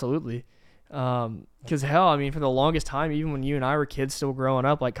 no, absolutely. Because hell, I mean, for the longest time, even when you and I were kids still growing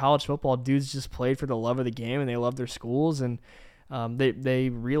up, like college football, dudes just played for the love of the game and they loved their schools, and they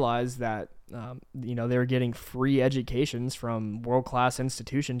realized that they were getting free educations from world-class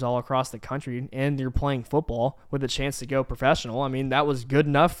institutions all across the country, and you're playing football with a chance to go professional. I mean, that was good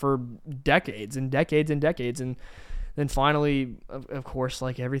enough for decades and decades and decades, and then finally, of course,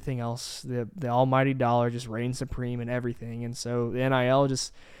 like everything else, the almighty dollar just reigned supreme in everything, and so the NIL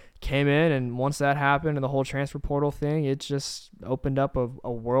just came in, and once that happened and the whole transfer portal thing, it just opened up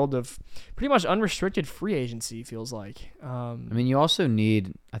a world of pretty much unrestricted free agency, feels like. I mean, you also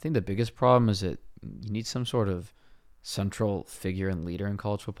need, I think the biggest problem is that you need some sort of central figure and leader in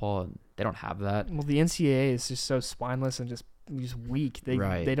college football, and they don't have that. Well, the NCAA is just so spineless and just weak. They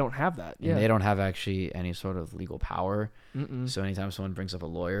don't have that. Yeah. And they don't have actually any sort of legal power. Mm-mm. So anytime someone brings up a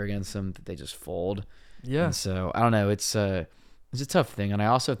lawyer against them, they just fold. Yeah. And so, I don't know, it's a tough thing, and I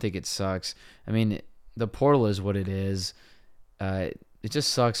also think it sucks. I mean, the portal is what it is. It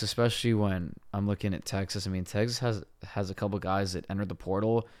just sucks, especially when I'm looking at Texas. I mean, Texas has a couple guys that entered the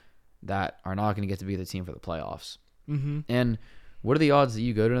portal that are not going to get to be the team for the playoffs. Mm-hmm. And what are the odds that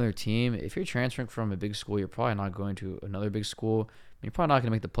you go to another team? If you're transferring from a big school, you're probably not going to another big school. You're probably not going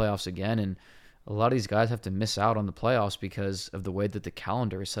to make the playoffs again, and a lot of these guys have to miss out on the playoffs because of the way that the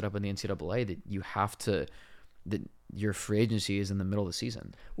calendar is set up in the NCAA, that you have to – that your free agency is in the middle of the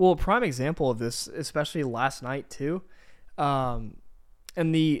season. Well, a prime example of this, especially last night too, in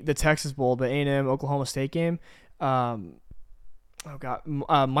the Texas Bowl, the A&M Oklahoma State game. Mike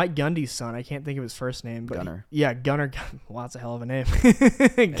Gundy's son. I can't think of his first name, but Gunner. Gunner. Wow, that's a hell of a name.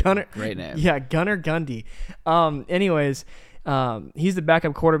 Gunner. Great name. Yeah, Gunner Gundy. Anyways. He's the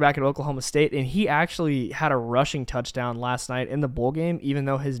backup quarterback at Oklahoma State, and he actually had a rushing touchdown last night in the bowl game, even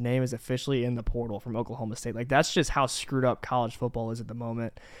though his name is officially in the portal from Oklahoma State. Like, that's just how screwed up college football is at the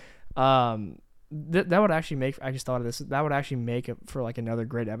moment. That would actually make, I just thought of this, that would actually make it for like another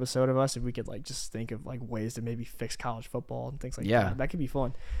great episode of us if we could like just think of like ways to maybe fix college football and things like that. That could be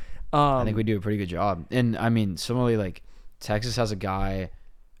fun. I think we do a pretty good job. And I mean, similarly, like Texas has a guy,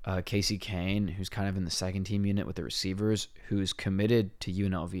 Casey Kane, who's kind of in the second team unit with the receivers, who's committed to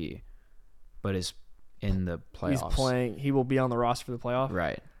UNLV, but is in the playoffs. He's playing. He will be on the roster for the playoff.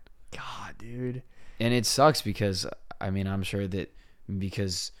 Right. God, dude. And it sucks because, I mean, I'm sure that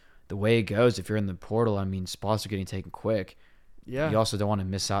because the way it goes, if you're in the portal, I mean, spots are getting taken quick. Yeah. you also don't want to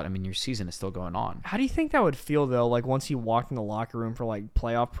miss out. I mean, your season is still going on. How do you think that would feel though? Like once he walked in the locker room for like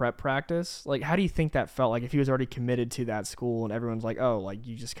playoff prep practice, like how do you think that felt? Like if he was already committed to that school and everyone's like, oh, like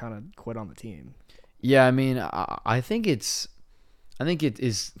you just kind of quit on the team. Yeah, I mean, I think it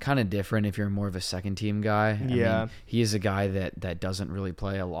is kind of different if you're more of a second team guy. I Yeah. mean, he is a guy that doesn't really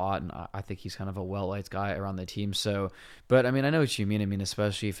play a lot, and I think he's kind of a well-liked guy around the team. So, but I mean, I know what you mean. I mean,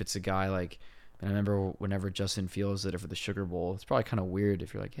 especially if it's a guy like, and I remember whenever Justin Fields did it for the Sugar Bowl, it's probably kind of weird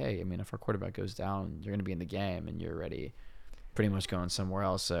if you're like, hey, I mean, if our quarterback goes down, you're going to be in the game, and you're already pretty much going somewhere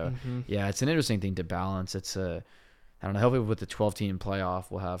else. So, yeah, it's an interesting thing to balance. It's I don't know. Hopefully, with the 12-team playoff,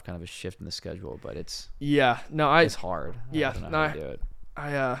 we'll have kind of a shift in the schedule, but it's it's hard. Yeah, I don't know how to do it.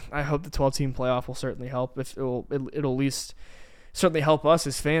 I hope the 12-team playoff will certainly help. If it'll at least certainly help us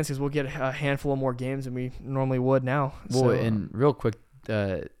as fans because we'll get a handful of more games than we normally would now. Well, So, and real quick,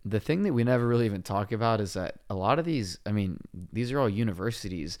 the thing that we never really even talk about is that a lot of these, I mean, these are all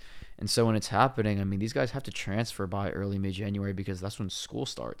universities, and so when it's happening, I mean, these guys have to transfer by early mid-January because that's when school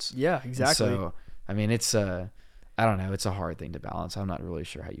starts. yeah, And exactly. so, I mean, it's I don't know, it's a hard thing to balance. I'm not really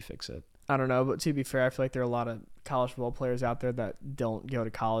sure how you fix it. I don't know, but to be fair, I feel like there are a lot of college football players out there that don't go to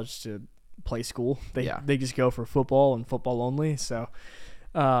college to play school. They just go for football and football only. So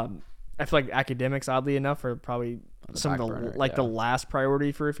I feel like academics, oddly enough, are probably On the some of back the burner, the last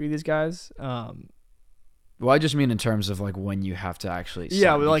priority for a few of these guys. Well, I just mean in terms of like when you have to actually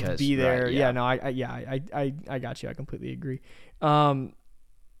Yeah, sign we like to because- be there. right, Yeah, no, I got you. I completely agree.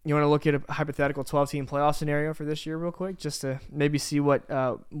 You want to look at a hypothetical 12-team playoff scenario for this year real quick, just to maybe see what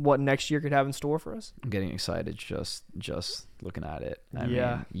next year could have in store for us? I'm getting excited just looking at it. I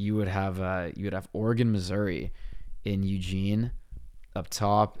Yeah. mean, you would have Oregon, Missouri in Eugene up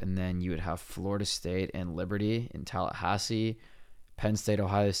top, and then you would have Florida State and Liberty in Tallahassee, Penn State,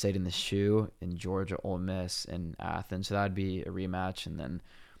 Ohio State in the Shoe, and Georgia, Ole Miss in Athens. So that'd be a rematch, and then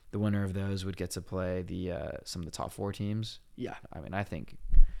the winner of those would get to play the some of the top 4 teams. Yeah. I mean, I think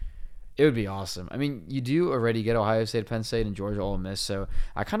it would be awesome. I mean, you do already get Ohio State, Penn State, and Georgia, Ole Miss. So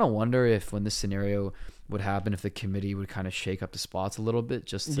I kind of wonder if when this scenario would happen, if the committee would kind of shake up the spots a little bit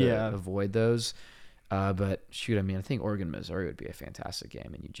just to avoid those. But shoot, I mean, I think Oregon, Missouri would be a fantastic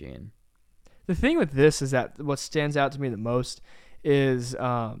game in Eugene. The thing with this is that what stands out to me the most is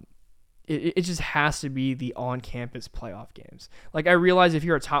it just has to be the on-campus playoff games. Like, I realize if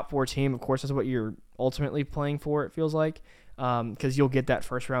you're a top 4 team, of course, that's what you're ultimately playing for, it feels like, because you'll get that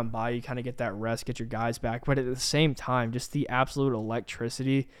first-round bye. You kind of get that rest, get your guys back. But at the same time, just the absolute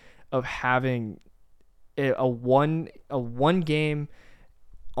electricity of having a one-game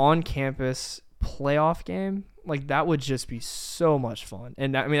on-campus playoff game, like, that would just be so much fun.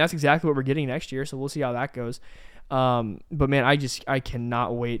 And I mean, that's exactly what we're getting next year, so we'll see how that goes. But man, I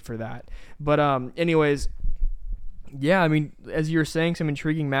cannot wait for that. But anyways, yeah, I mean, as you were saying, some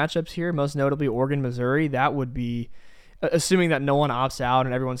intriguing matchups here, most notably Oregon, Missouri. That would be, assuming that no one opts out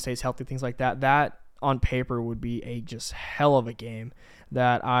and everyone stays healthy, things like that. That on paper would be a just hell of a game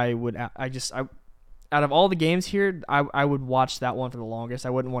that out of all the games here, I would watch that one for the longest. I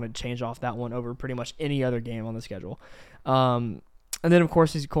wouldn't want to change off that one over pretty much any other game on the schedule. And then, of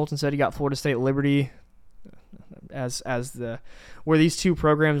course, as Colton said, you got Florida State, Liberty. As the where these two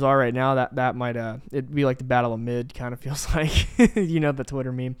programs are right now, that might it'd be like the battle of mid, kind of feels like. You know, the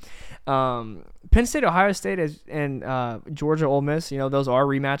Twitter meme. Penn State, Ohio State, and Georgia, Ole Miss, you know, those are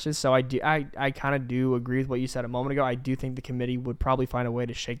rematches. So I kind of do agree with what you said a moment ago. I do think the committee would probably find a way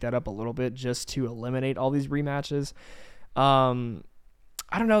to shake that up a little bit just to eliminate all these rematches. I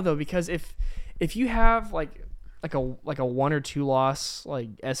don't know though, because if you have like a 1 or 2 loss like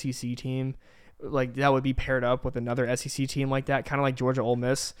SEC team, like that would be paired up with another SEC team like that, kind of like Georgia, Ole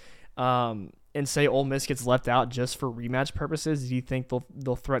Miss, and say Ole Miss gets left out just for rematch purposes, do you think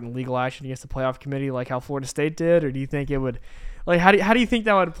they'll threaten legal action against the playoff committee like how Florida State did, or do you think it would, like, how do you think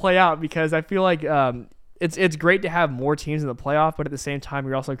that would play out? Because I feel like it's great to have more teams in the playoff, but at the same time,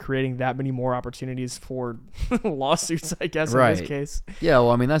 you're also creating that many more opportunities for lawsuits, I guess, Right. in this case. Yeah, well,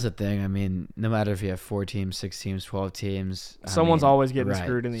 I mean, that's the thing. I mean, no matter if you have 4 teams, 6 teams, 12 teams, Someone's always getting right,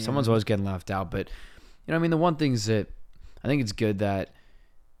 screwed in the someone's end. always getting left out. But, you know, I mean, the one thing is that I think it's good that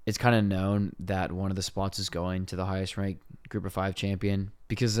it's kind of known that one of the spots is going to the highest ranked Group of 5 champion,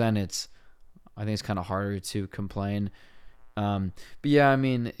 because then I think it's kind of harder to complain. But yeah, I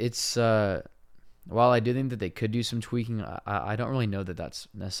mean, it's while I do think that they could do some tweaking, I don't really know that that's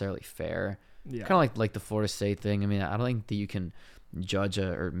necessarily fair. Yeah. Kind of like the Florida State thing. I mean, I don't think that you can judge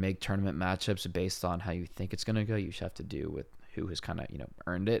or make tournament matchups based on how you think it's going to go. You should have to do with who has kind of, you know,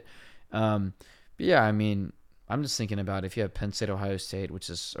 earned it. But yeah, I mean, I'm just thinking about if you have Penn State, Ohio State, which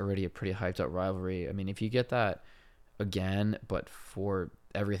is already a pretty hyped up rivalry. I mean, if you get that again, but for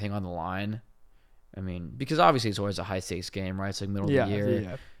everything on the line. I mean, because obviously it's always a high stakes game, right? It's like middle of the year.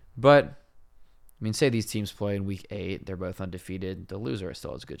 Yeah. But I mean, say these teams play in week 8, they're both undefeated. The loser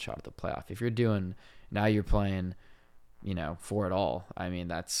still has a good shot at the playoff. If you're playing, for it all. I mean,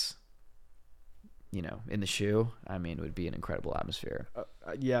 that's, in the shoe. I mean, it would be an incredible atmosphere.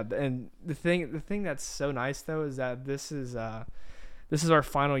 Yeah, and the thing that's so nice though is that this is our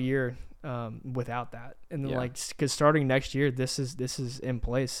final year without that, and then because starting next year, this is in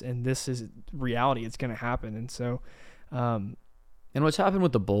place, and this is reality. It's going to happen, and so. And what's happened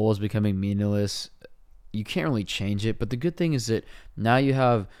with the bowl is becoming meaningless. You can't really change it, but the good thing is that now you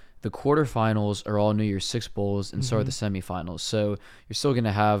have the quarterfinals are all New Year's 6 bowls, and so are the semifinals. So you're still going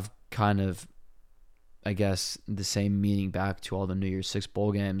to have kind of, I guess, the same meaning back to all the New Year's 6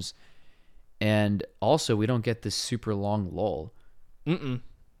 bowl games. And also, we don't get this super long lull. No,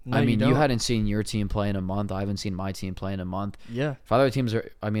 I mean, you hadn't seen your team play in a month. I haven't seen my team play in a month. Yeah. If other teams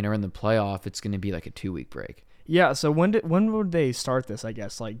are in the playoff, it's going to be like a 2-week break. Yeah, so when would they start this, I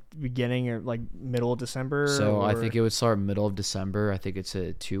guess? Like beginning or like middle of December? So I think it would start middle of December. I think it's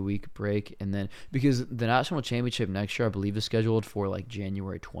a 2-week break. And then because the national championship next year, I believe, is scheduled for like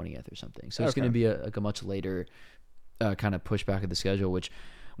January 20th or something. So it's going to be a much later kind of pushback of the schedule, which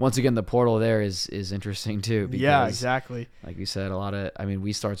once again, the portal there is interesting too. Because, yeah, exactly. Like you said,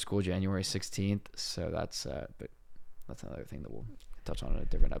 we start school January 16th. So that's another thing that we'll touch on in a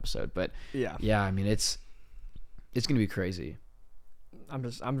different episode. But yeah, I mean, it's going to be crazy. I'm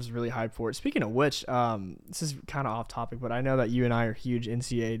just really hyped for it. Speaking of which, this is kind of off topic, but I know that you and I are huge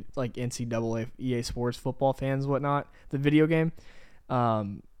NCAA EA Sports football fans, whatnot. The video game.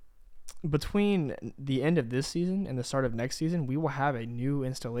 Between the end of this season and the start of next season, we will have a new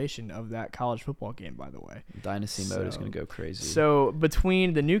installation of that college football game, by the way. Dynasty mode is going to go crazy. So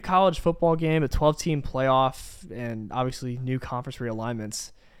between the new college football game, a 12-team playoff, and obviously new conference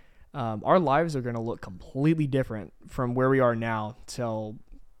realignments, our lives are going to look completely different from where we are now till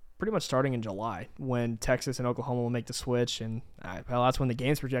pretty much starting in July, when Texas and Oklahoma will make the switch, and that's when the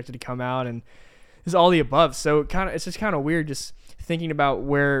game's projected to come out, and it's all the above. So it's just kind of weird just thinking about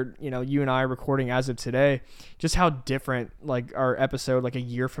where you and I are recording as of today, just how different like our episode like a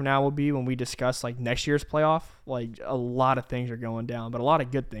year from now will be when we discuss like next year's playoff. Like a lot of things are going down, but a lot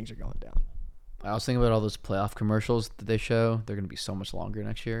of good things are going down. I was thinking about all those playoff commercials that they show. They're going to be so much longer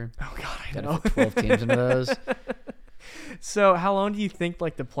next year. Oh, God, I Gotta know. fit 12 teams into those. So how long do you think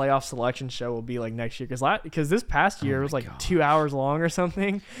like the playoff selection show will be like next year? Because this past year it was like 2 hours long or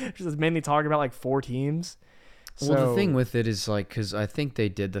something. Just mainly talking about like 4 teams. Well, the thing with it is like, because I think they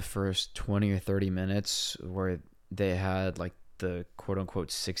did the first 20 or 30 minutes where they had like the quote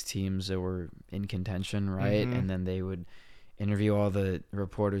unquote 6 teams that were in contention, right? Mm-hmm. And then they would interview all the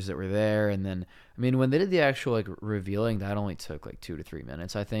reporters that were there. And then, I mean, when they did the actual like revealing, that only took like 2 to 3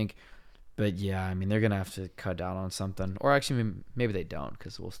 minutes, I think. But yeah, I mean, they're going to have to cut down on something. Or actually, maybe they don't,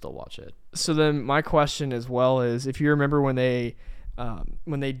 because we'll still watch it. So then my question as well is, if you remember when they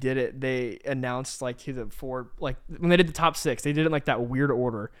did it, they announced like who the 4, like when they did the top 6, they did it in like that weird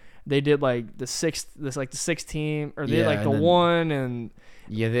order. They did like the 6th team, or they did like the 1 and...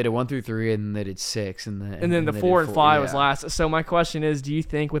 Yeah, they did 1 through 3, and they did 6, and then the 4 and 5 was last. So my question is, do you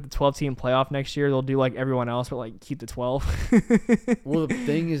think with the 12-team playoff next year, they'll do like everyone else, but like keep the 12? Well, the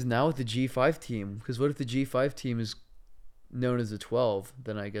thing is now with the G5 team, because what if the G5 team is known as the 12?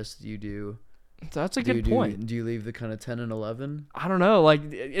 Then I guess you do. That's a good point. Do you leave the kind of 10 and 11? I don't know. Like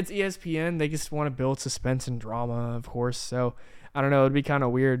it's ESPN, they just want to build suspense and drama, of course. So I don't know. It'd be kind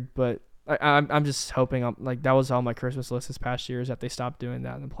of weird, but. I'm just hoping that was on my Christmas list this past year, is that they stopped doing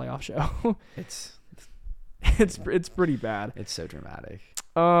that in the playoff show. It's pretty bad. It's so dramatic.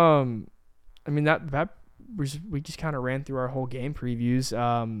 I mean that we just kind of ran through our whole game previews.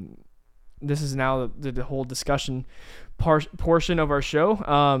 This is now the whole discussion portion of our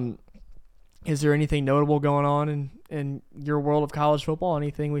show. Is there anything notable going on in your world of college football?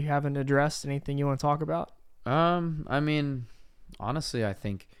 Anything we haven't addressed? Anything you want to talk about? I mean, honestly, I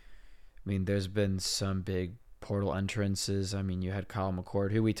think. There's been some big portal entrances. I mean, you had Kyle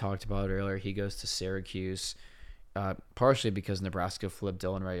McCord, who we talked about earlier. He goes to Syracuse, partially because Nebraska flipped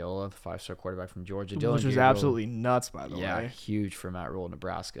Dylan Raiola, the 5-star quarterback from Georgia. Which was absolutely nuts, by the way. Yeah, huge for Matt Rule,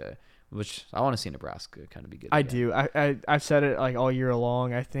 Nebraska, which I want to see Nebraska kind of be good. I do. I've said it like all year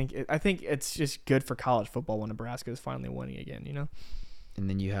long. I think it's just good for college football when Nebraska is finally winning again, And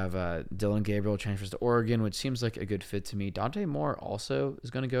then you have Dylan Gabriel transfers to Oregon, which seems like a good fit to me. Dante Moore also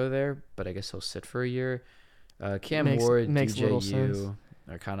is going to go there, but I guess he'll sit for a year. Cam Ward, DJU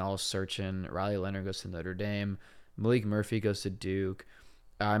are kind of all searching. Riley Leonard goes to Notre Dame. Malik Murphy goes to Duke.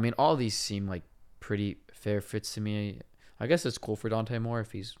 All these seem like pretty fair fits to me. I guess it's cool for Dante Moore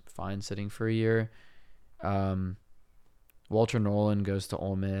if he's fine sitting for a year. Walter Nolan goes to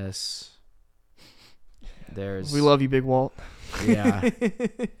Ole Miss. We love you, Big Walt. Yeah.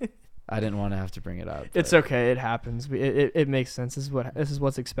 I didn't want to have to bring it up. It's okay. It happens. It makes sense. This is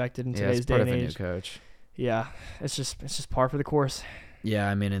what's expected in today's day and age. It's part of a new coach. Yeah, it's just par for the course. Yeah,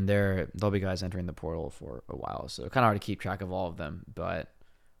 I mean, and there'll be guys entering the portal for a while, so kind of hard to keep track of all of them. But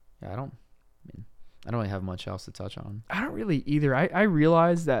yeah, I don't really have much else to touch on. I don't really either. I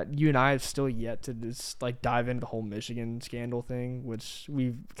realize that you and I have still yet to just like dive into the whole Michigan scandal thing, which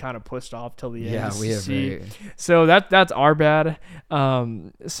we've kind of pushed off till the end. Yeah, we have. So that's our bad.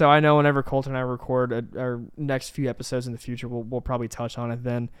 So I know whenever Colton and I record our next few episodes in the future, we'll probably touch on it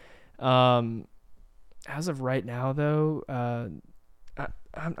then. As of right now, though,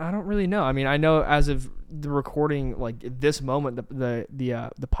 I don't really know. I mean, I know as of the recording, like this moment,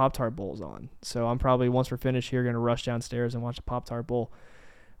 the Pop-Tart Bowl's on. So I'm probably, once we're finished here, going to rush downstairs and watch the Pop-Tart Bowl.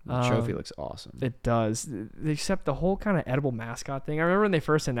 The trophy looks awesome. It does. Except the whole kind of edible mascot thing. I remember when they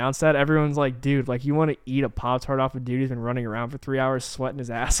first announced that, everyone's like, dude, like you want to eat a Pop-Tart off a dude who's been running around for 3 hours sweating his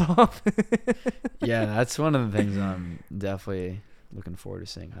ass off? Yeah, that's one of the things I'm definitely looking forward to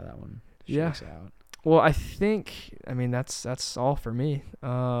seeing how that one shakes out. Well, I mean, that's all for me.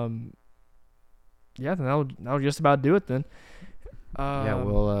 Yeah, then that'll just about do it then. Yeah,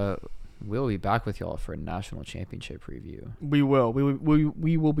 we'll be back with y'all for a national championship preview. We will.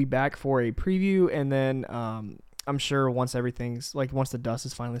 We will be back for a preview, and then I'm sure once the dust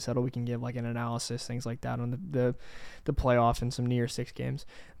is finally settled, we can give like an analysis, things like that on the playoff and some New Year's 6 games.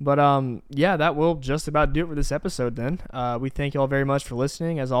 But yeah, that will just about do it for this episode then. We thank you all very much for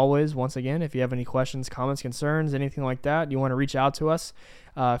listening. As always, once again, if you have any questions, comments, concerns, anything like that, you want to reach out to us,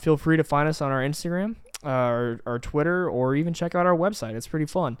 feel free to find us on our Instagram, our Twitter, or even check out our website. It's pretty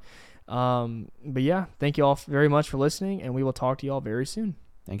fun. But yeah, thank you all very much for listening, and we will talk to you all very soon.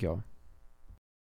 Thank you all.